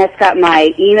 Yeah, and it's got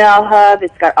my email hub.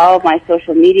 It's got all of my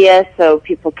social media, so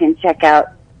people can check out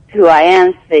who I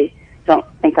am so they don't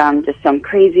think I'm just some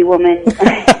crazy woman. Well,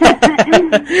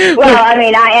 I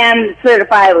mean, I am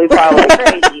certifiably probably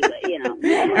crazy, but, you know.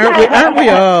 Aren't we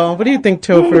all? What do you think,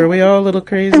 Topher? Are we all a little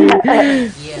crazy?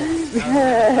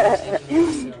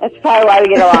 That's probably why we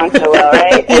get along so well,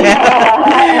 right?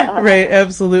 Right,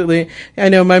 absolutely. I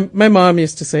know my mom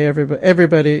used to say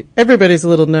everybody's a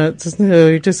little nuts.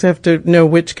 You just have to know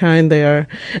which kind they are,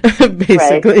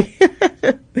 basically.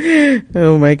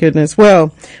 Oh my goodness.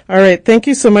 Well, all right. Thank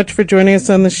you so much for joining us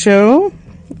on the show.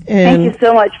 And thank you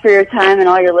so much for your time and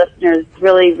all your listeners.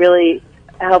 Really, really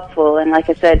helpful. And like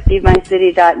I said,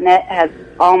 feedmycity.net has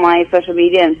all my social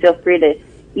media, and feel free to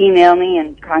email me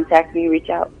and contact me, reach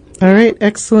out. All right,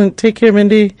 excellent. Take care,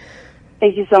 Mindy.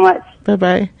 Thank you so much.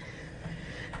 Bye-bye.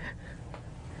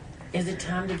 Is it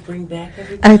time to bring back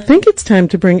everybody? I think it's time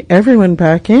to bring everyone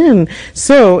back in.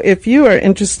 So if you are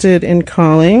interested in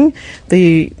calling,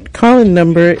 the call-in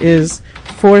number is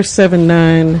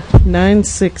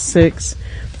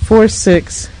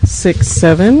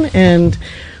 479-966-4667, and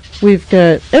we've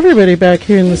got everybody back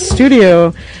here in the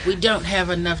studio. We don't have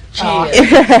enough chairs.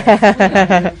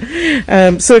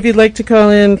 So if you'd like to call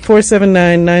in,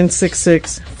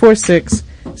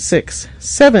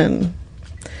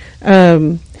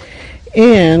 479-966-4667.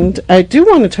 And I do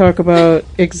want to talk about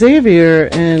Xavier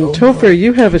and Topher.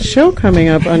 You have a show coming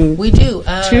up on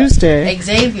Tuesday.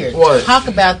 Xavier, What? talk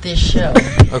about this show.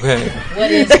 Okay. What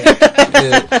is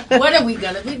it? What are we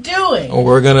going to be doing?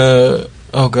 We're gonna.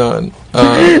 Oh God.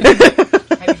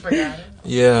 Have you forgotten?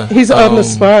 Yeah. He's on the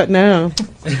spot now.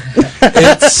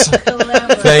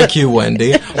 Thank you,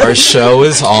 Wendy. Our show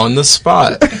is on the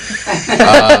spot.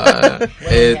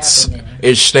 It's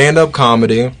stand-up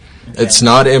comedy. It's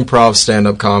not improv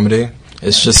stand-up comedy.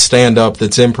 It's just stand-up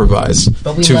that's improvised.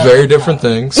 Two very different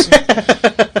things.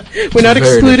 We're not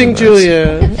excluding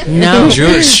Julia. No.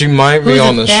 Julia, she might be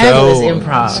on the show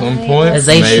at some point.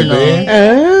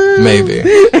 Maybe.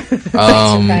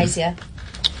 Surprise you.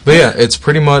 But yeah, it's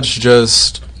pretty much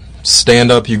just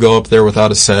stand-up. You go up there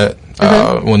without a set.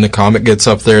 When the comic gets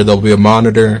up there, there'll be a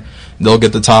monitor. They'll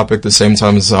get the topic the same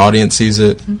time as the audience sees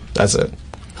it. That's it.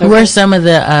 Who are some of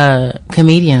the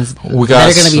comedians that are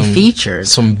going to be featured?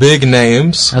 Some big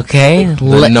names. Okay.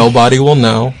 That nobody will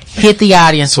know. Hit the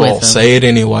audience so with I'll them. say it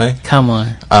anyway. Come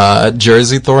on.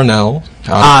 Jersey Thornell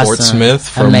out of Fort Smith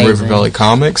from River Valley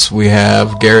Comics. We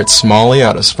have Garrett Smalley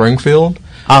out of Springfield.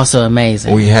 Also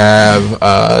amazing. We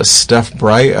have Steph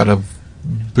Bright out of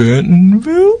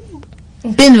Bentonville.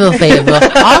 Fayetteville.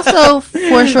 Also,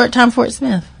 for a short time, Fort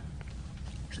Smith.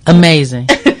 Amazing.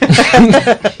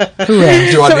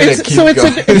 Do I need to keep going?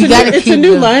 It's a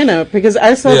new lineup because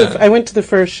I saw. I went to the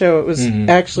first show. It was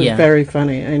actually very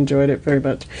funny. I enjoyed it very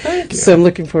much. So I'm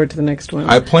looking forward to the next one.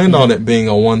 I planned on it being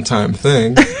a one-time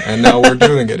thing, and now we're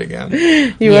doing it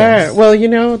again. You are.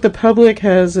 Well, the public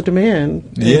has a demand.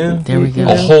 Yeah. There we go.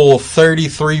 A whole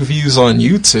 33 views on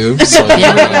YouTube. So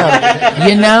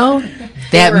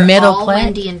that middle all plant.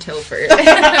 Wendy and Topher.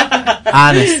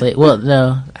 Honestly, well,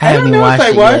 no, I haven't even watched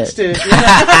it. I watched it.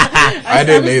 I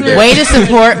didn't either. Way to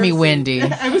support me, Wendy.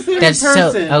 I was there That's in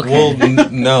person. so okay. Well,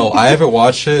 no, I haven't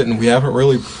watched it, and we haven't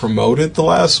really promoted the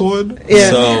last one.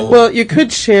 Yeah. So Well, you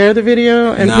could share the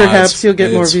video, and perhaps you'll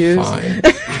get more views. Fine.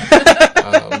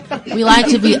 We like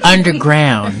to be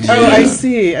underground. Oh, I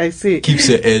see. Keeps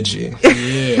it edgy.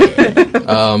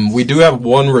 Yeah. We do have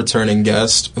one returning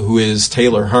guest, who is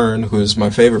Taylor Hearn, who is my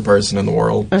favorite person in the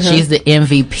world. She's the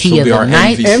MVP She'll of be the our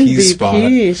night. MVP spot.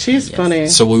 She's funny.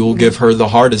 So we will give her the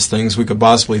hardest things we could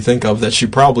possibly think of that she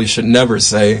probably should never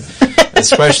say,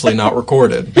 especially not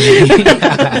recorded.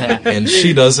 And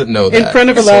she doesn't know that. In front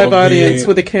of a live audience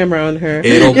with a camera on her.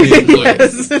 It'll be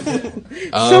yes.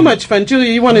 So much fun.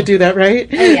 Julia, you want to do that, right?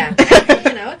 Oh, yeah.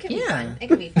 It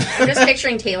can be fun. I'm just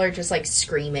picturing Taylor just like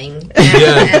screaming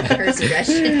at her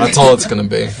suggestion. That's all it's going to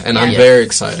be. And I'm very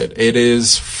excited. It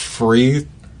is free.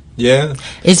 Yeah.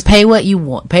 It's pay what you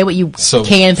want. Pay what you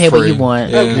can, pay what you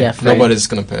want. Yeah, nobody's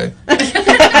going to pay.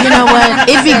 You know what?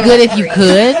 It'd be good if you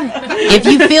could. If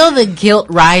you feel the guilt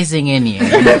rising in you,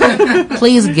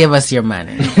 please give us your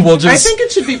money. I think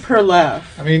it should be per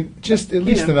laugh. I mean, just at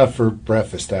least enough for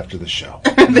breakfast after the show.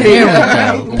 There we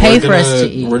go. Pay for us to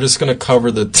eat. We're just going to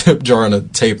cover the tip jar on a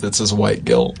tape that says white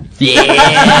guilt. Yeah.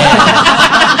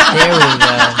 There we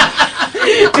go.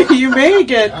 You may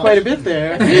get quite a bit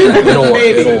there. It'll work.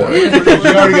 You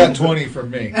already got 20 from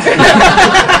me.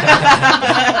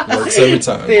 Works every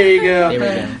time. There you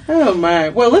go. Oh, my.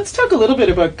 Well, let's talk a little bit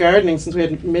about gardening since we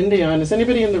had Mindy on. Is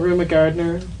anybody in the room a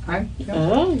gardener?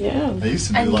 Oh, yeah. I used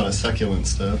to do a lot of succulent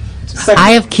stuff.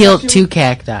 I have killed 2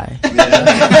 cacti.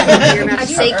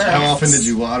 How often did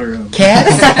you water them?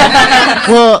 Cats?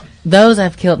 Well, those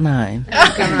I've killed 9.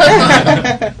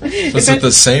 Was it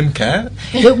the same cat?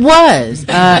 It was.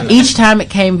 Each time it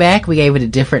came back, we gave it a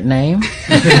different name.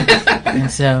 And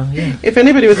so, yeah. If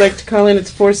anybody would like to call in,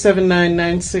 it's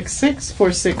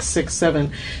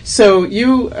 479-966-4667. So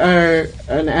you are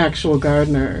an actual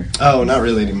gardener. Oh, not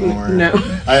really anymore. No.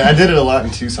 I did it a lot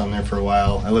in Tucson there for a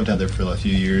while. I lived out there for a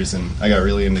few years, and I got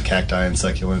really into cacti and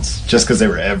succulents just because they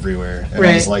were everywhere. And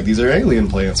I was like, these are alien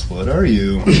plants. What are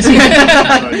you? So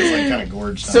I just kind of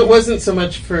gorged on So it wasn't so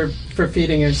much for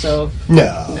feeding yourself?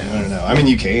 No. I mean,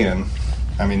 you can.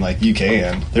 You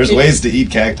can. There's ways to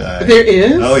eat cacti. There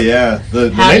is? Oh, yeah.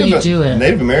 How do you do it?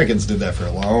 Native Americans did that for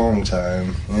a long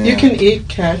time. Yeah. You can eat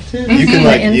cactus? You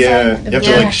can, you have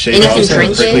to, shake off some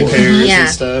prickly pears and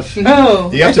stuff. Oh.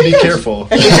 You have to be careful.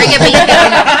 Don't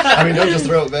just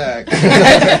throw it back.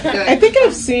 I think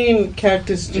I've seen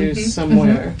cactus juice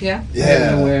somewhere. Yeah. I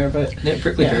don't know where, but... They have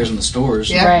prickly pears in the stores.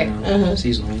 Yeah. Right.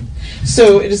 Seasonally.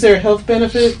 So, is there a health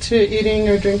benefit to eating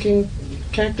or drinking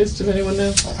cactus? Does anyone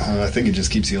know? I think it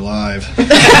just keeps you alive.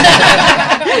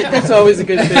 That's always a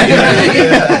good thing.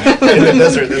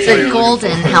 It's a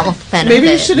golden health benefit. Maybe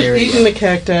you should have eaten the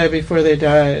cacti before they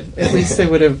died. At least they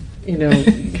would have,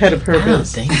 had a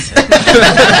purpose. I don't think so.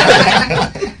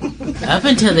 Up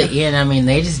until the end,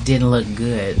 they just didn't look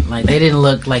good. They didn't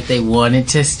look like they wanted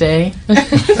to stay.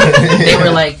 They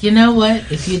were like, you know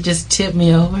what? If you just tip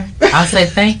me over, I'll say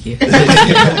thank you.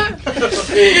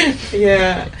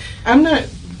 Yeah. I'm not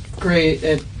great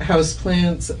at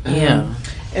houseplants.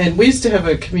 And we used to have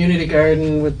a community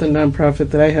garden with the nonprofit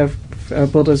that I have,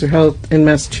 Bulldozer Health, in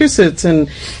Massachusetts, and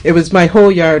it was my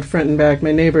whole yard, front and back.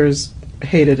 My neighbors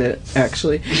hated it,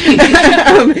 actually.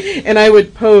 And I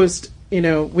would post,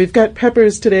 we've got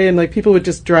peppers today, and people would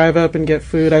just drive up and get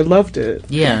food. I loved it.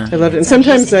 Yeah. I loved it. And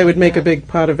sometimes I would make a big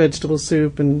pot of vegetable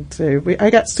soup and say, I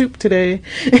got soup today,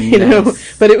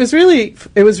 But it was really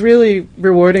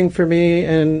rewarding for me,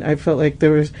 and I felt like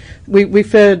we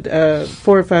fed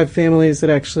 4 or 5 families that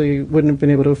actually wouldn't have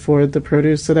been able to afford the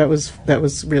produce, so that was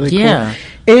really cool.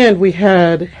 And we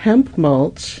had hemp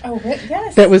mulch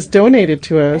that was donated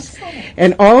to us. Excellent.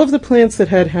 And all of the plants that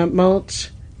had hemp mulch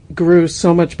grew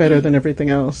so much better than everything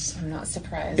else. I'm not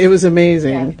surprised. It was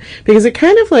amazing because it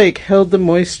kind of held the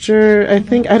moisture. I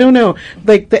think, I don't know,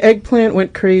 the eggplant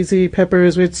went crazy,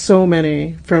 peppers, we had so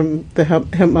many from the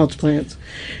hemp mulch plants,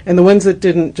 and the ones that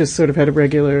didn't just sort of had a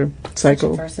regular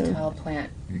cycle. Such a versatile plant.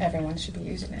 Everyone should be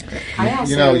using it.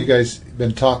 You guys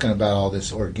been talking about all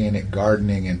this organic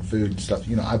gardening and food stuff.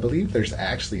 I believe there's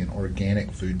actually an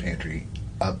organic food pantry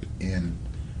up in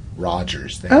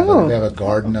Rogers. They Oh. have a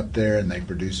garden up there, and they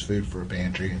produce food for a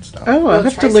pantry and stuff. Oh, I'll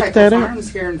have to look Tricycle that up.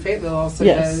 Farms here in Fayetteville also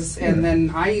Yes. does. And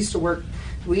then I used to work.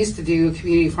 We used to do a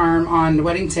community farm on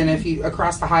Weddington. If you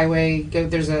across the highway,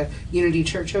 there's a Unity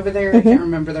Church over there. I can't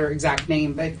remember their exact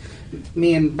name, but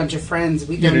me and a bunch of friends,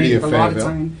 we Unity donated a of lot of Fayetteville?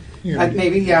 time. Unity.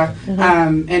 Maybe, yeah.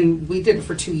 And we did it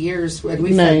for 2 years, and we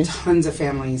fed Nice. tons of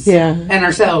families, Yeah. and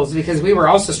ourselves because we were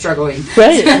also struggling.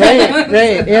 Right.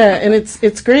 Yeah, and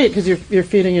it's great because you're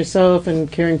feeding yourself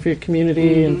and caring for your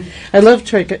community. And I love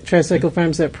Tricycle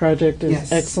Farms. That project is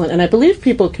Yes. excellent, and I believe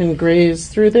people can graze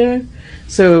through there.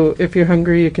 So if you're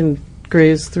hungry, you can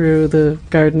graze through the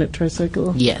garden at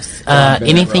Tricycle. Yes.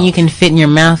 Anything you can fit in your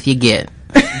mouth, you get.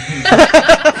 It's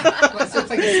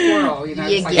like a squirrel, you know.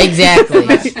 It's like Exactly.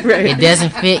 Right. It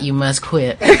doesn't fit, you must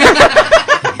quit.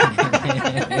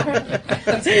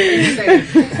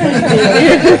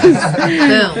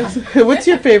 What's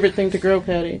your favorite thing to grow,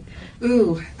 Patty?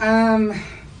 Ooh,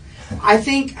 I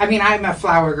think, I'm a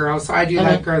flower girl, so I do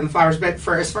like growing the flowers. But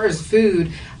as far as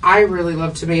food, I really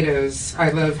love tomatoes. I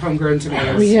love homegrown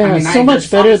tomatoes. Oh yeah, so much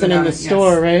better than in the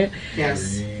store, right?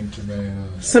 Yes. Green tomatoes.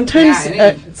 Sometimes,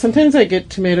 Yeah, sometimes I get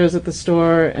tomatoes at the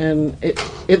store, and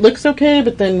it looks okay,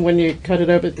 but then when you cut it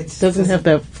up, it doesn't have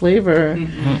that flavor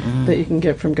that you can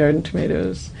get from garden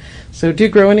tomatoes. So, do you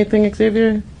grow anything,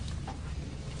 Xavier?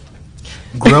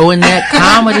 Growing that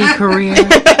comedy career.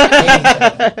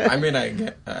 I mean, I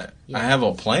have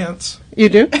a plant. You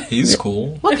do? He's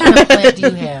cool. What kind of plant do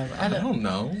you have? I don't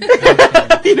know.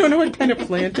 You don't know what kind of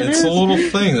plant it It's is? a little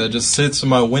thing that just sits in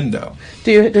my window.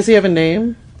 Does he have a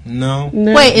name? No.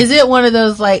 Wait, is it one of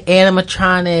those like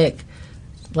animatronic,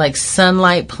 like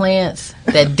sunlight plants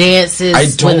that dances I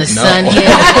don't when the sun know.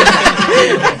 hits?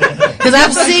 Because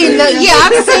I've seen those. Yeah,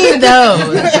 I've seen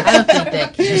those. I don't think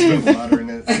that Just watering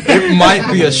it. It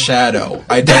might be a shadow.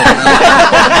 I don't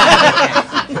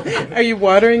know. Are you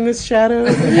watering this shadow?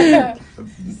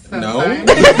 No. I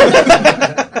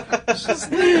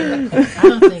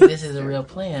don't think this is a real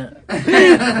plant.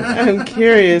 I'm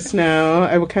curious now.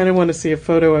 I kind of want to see a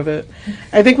photo of it.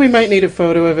 I think we might need a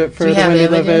photo of it for Do you the have Wendy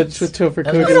Love evidence? Edge with Topher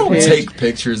That's what I Kogan don't page. take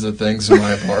pictures of things in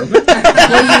my apartment.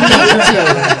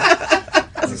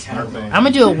 I'm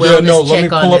gonna do a wellness No, let me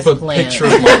check on pull up this a plant. picture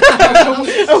of my.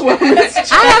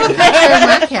 I have a picture of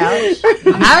my couch.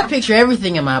 I have a picture of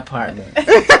everything in my apartment.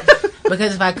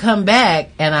 Because if I come back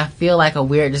and I feel like a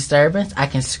weird disturbance, I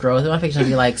can scroll through my picture and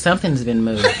be like, something's been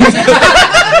moved.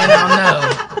 And I'll know.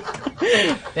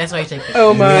 That's why you take pictures.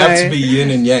 Oh We my. have to be yin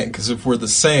and yang, because if we're the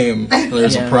same,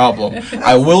 there's Yeah. a problem.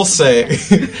 I will say,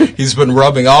 he's been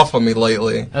rubbing off on me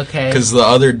lately. Okay. Because the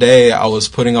other day, I was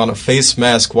putting on a face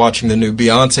mask watching the new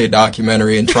Beyonce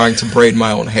documentary and trying to braid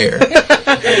my own hair.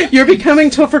 You're becoming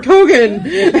Topher Kogan.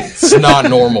 It's not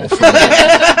normal for me.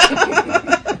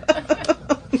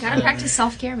 Gotta practice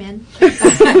self-care, man.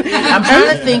 I'm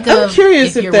trying to think I'm of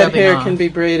curious if you're that rubbing hair off. can be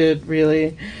braided,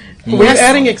 really. Were you Yes.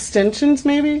 adding extensions,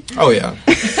 maybe? Oh, yeah.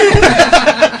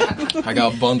 I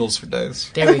got bundles for days.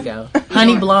 There we go.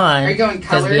 Honey blonde. Are you going Does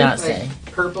colored, Beyonce. like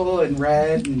purple and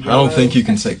red? And I don't think you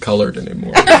can say colored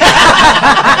anymore.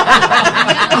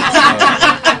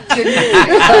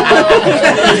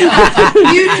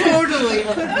 You totally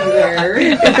put me there.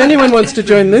 If anyone wants to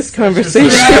join this conversation,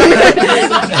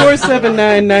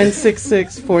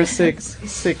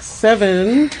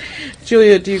 479-966-4667.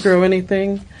 Julia, do you grow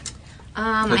anything? It's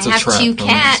I a have trap, 2 I'm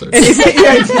cats. gonna say.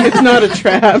 It's not a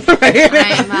trap, right?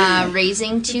 I'm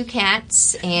raising 2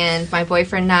 cats, and my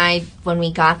boyfriend and I, when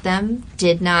we got them,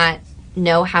 did not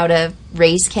know how to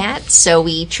raise cats, so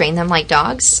we trained them like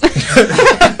dogs.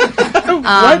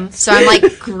 So I'm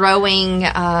like growing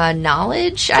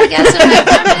knowledge, I guess, in my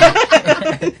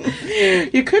apartment.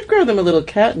 You could grow them a little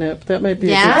catnip. That might be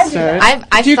a Yeah, good start. I've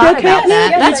Do you thought grow about catnip?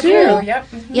 that. That's You do. cool. Yep.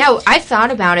 Yeah, I've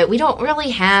thought about it. We don't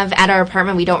really have, at our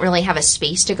apartment, we don't really have a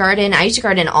space to garden. I used to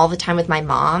garden all the time with my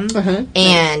mom,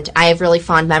 and I have really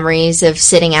fond memories of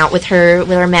sitting out with her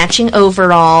matching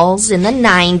overalls in the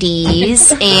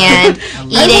 90s and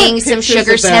eating some pictures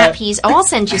sugar of snap that. peas. Oh, I'll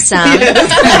send you some. They're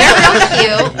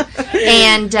real cute.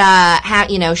 And,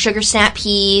 sugar snap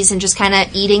peas and just kind of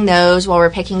eating those while we're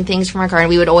picking things from our garden.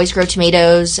 We would always grow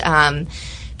tomatoes,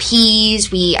 peas.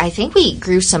 I think we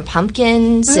grew some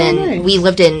pumpkins, and nice. we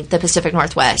lived in the Pacific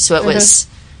Northwest, so it was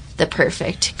the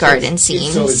perfect garden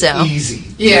scene. It's easy.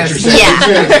 Yes.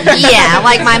 Yeah,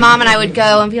 like my mom and I would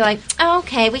go and be like, oh,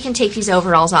 okay, we can take these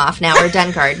overalls off now. We're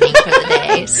done gardening for the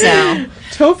day. So,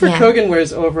 Topher Yeah. Kogan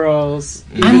wears overalls.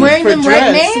 I'm wearing for them dress.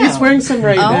 right now. He's wearing some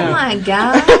right oh now. my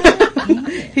god,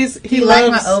 He you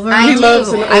like loves. my overalls? I He do. loves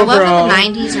an I love overall.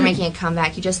 that the '90s are making a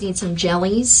comeback. You just need some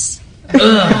jellies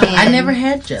I never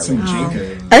had jelly.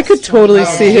 I could totally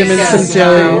see him in some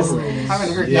jellies. I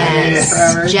haven't heard Yes.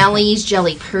 that forever. Jellies,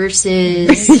 jelly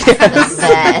purses. The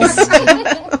best.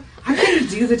 I couldn't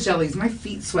do the jellies. My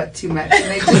feet sweat too much. And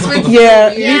they just went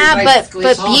Yeah,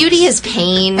 but beauty is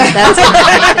pain. That's my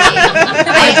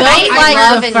thing.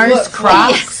 I like the first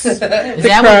Crocs. Is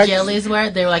that what jellies were?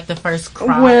 They were like the first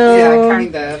Crocs. Well,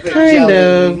 kind of.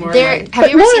 Have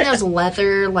you ever seen those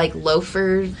leather like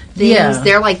loafer things? Yeah.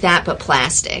 They're like that, but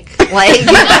plastic. Like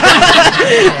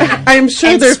I'm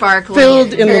sure they're sparkly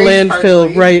filled and in the very landfill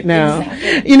sparkly. right now.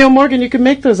 Exactly. You know, Morgan, you can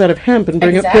make those out of hemp and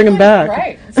bring them back.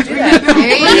 Right. Let's do that.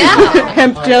 There you go.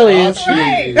 Hemp jellies.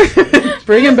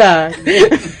 Bring them back.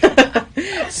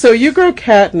 So you grow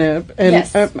catnip, and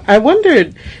Yes. I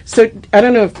wondered. So I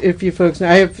don't know if you folks know.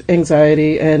 I have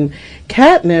anxiety, and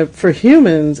catnip for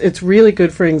humans, it's really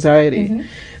good for anxiety. Mm-hmm.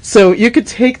 So you could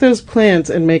take those plants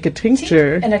and make a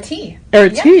tincture And a tea. or a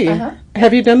Yeah, tea. uh-huh.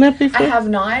 Have you done that before? I have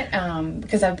not,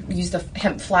 because I've used the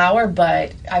hemp flower,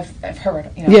 but I've heard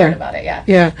Yeah. heard about it. Yeah.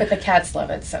 Yeah. But the cats love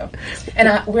it. So,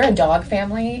 and we're a dog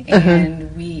family,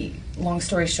 and we. Long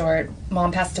story short,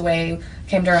 Mom passed away.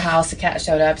 Came to our house. The cat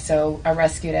showed up, so I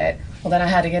rescued it. Well, then I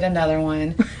had to get another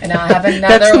one, and now I have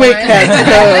another. That's the way one. cats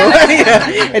go.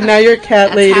 Yeah. And now you're a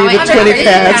cat lady how with I 20 married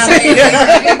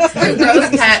cats. Who grows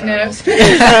catnip?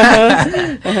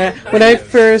 When I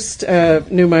first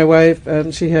knew my wife,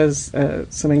 she has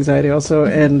some anxiety also,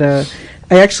 and I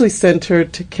actually sent her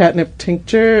to catnip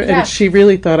tincture, and Yeah. she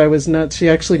really thought I was nuts. She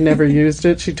actually never used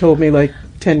it. She told me like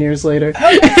 10 years later. Oh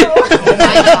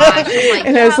my gosh.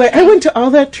 And I was like, I went to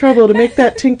all that trouble to make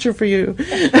that tincture for you.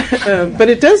 But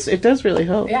it does really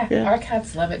help. Yeah, our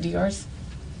cats love it. Do yours?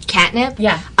 Catnip?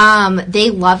 Yeah.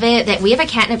 They love it. That we have a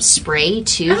catnip spray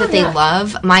too that they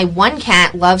love. My one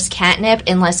cat loves catnip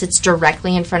unless it's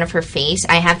directly in front of her face.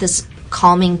 I have this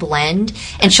calming blend,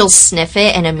 and she'll sniff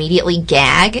it and immediately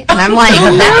gag. And I'm like,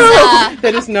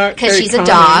 that is not because very she's a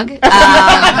common. dog.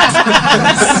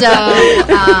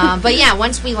 But yeah,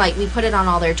 once we put it on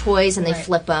all their toys and they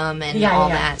flip them and all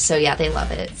that. So yeah, they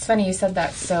love it. It's funny you said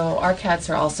that. So our cats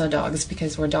are also dogs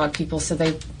because we're dog people. So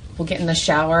they will get in the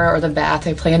shower or the bath.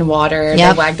 They play in water.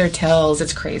 Yep. They wag their tails.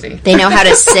 It's crazy. They know how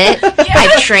to sit.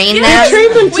 I've trained them.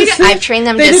 I've trained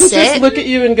them They to didn't sit. just look at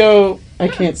you and go, I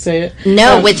can't say it.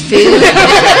 No, with food.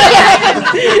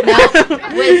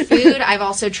 No, with food, I've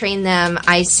also trained them.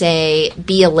 I say,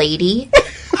 be a lady.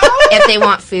 If they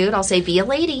want food, I'll say, be a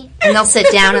lady. And they'll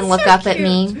sit down and look up at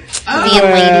me. Being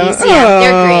ladies. Yeah,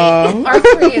 they're great. Our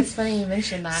three, it's funny you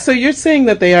mentioned that. So you're saying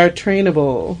that they are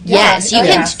trainable? Yes, you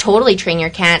can totally train your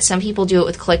cat. Some people do it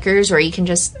with clickers, or you can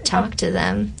just talk to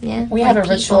them. Yeah, We have a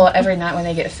ritual every night when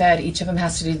they get fed. Each of them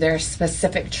has to do their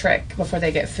specific trick before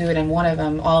they get food. And one of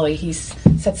them, Ollie, he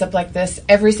sets up like this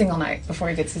every single night before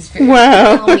he gets his food.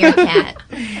 Wow. Oh, you're a cat.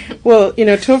 Well, you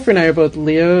know, Topher and I are both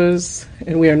Leos,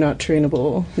 and we are not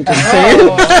trainable. I'm just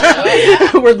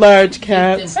saying. We're large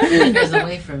cats. Fingers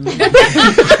away from me.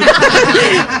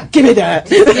 Give me that.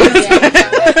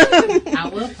 I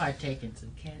will partake in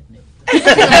some catnip.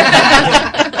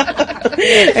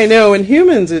 I know. In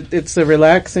humans, it's a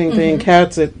relaxing thing.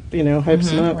 Cats, it hypes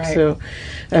them up. Right. So,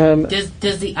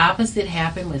 Does the opposite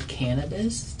happen with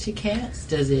cannabis to cats?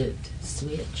 Does it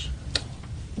switch?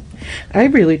 I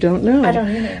really don't know. I don't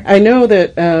either. I know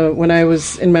that when I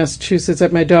was in Massachusetts,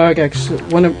 that my dog actually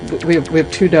we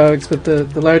have two dogs, but the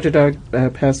larger dog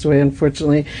passed away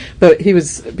unfortunately. But he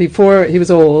was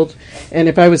old, and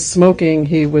if I was smoking,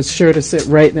 he was sure to sit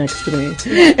right next to me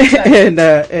and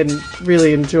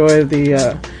really enjoy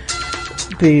the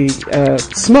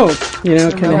smoke, kind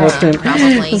of helped him.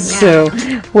 Probably, yeah. So,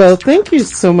 well, thank you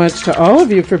so much to all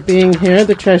of you for being here,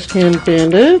 the Trashcan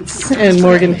Bandits, and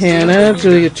Morgan Hanna,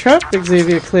 Julia Trupp,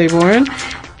 Xavier Claiborne,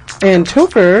 and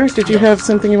Topher. Did you have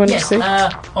something you wanted to say?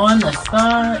 On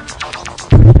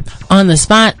the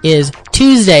spot is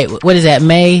Tuesday. What is that?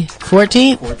 May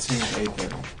 14th? 14th,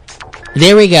 8:30.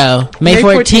 There we go. May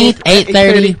 14th,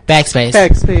 8:30. Backspace.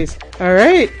 Backspace. All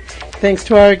right. Thanks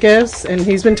to our guests, and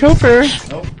he's been Topher.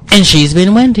 And she's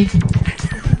been Wendy.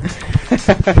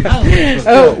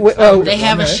 They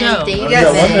have a show.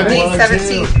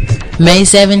 May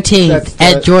 17th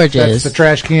at George's. That's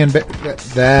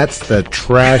the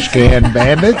Trashcan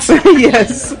Bandits.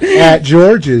 Yes. At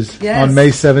George's on May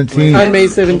 17th. On May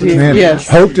 17th, Man, yes.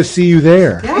 Hope to see you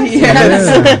there. Yes.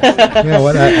 Yeah,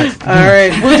 all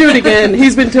right. We'll do it again.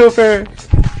 He's been Topher.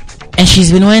 And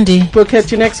she's been Wendy. We'll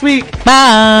catch you next week.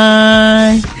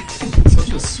 Bye. Such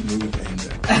a smooth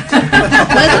ending. And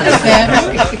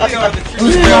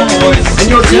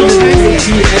you're tuned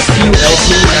to SQLP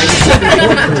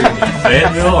 97.3,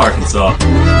 Fayetteville, Arkansas.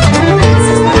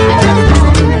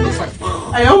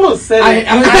 I almost said it.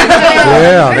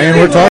 Yeah, man, we're talking.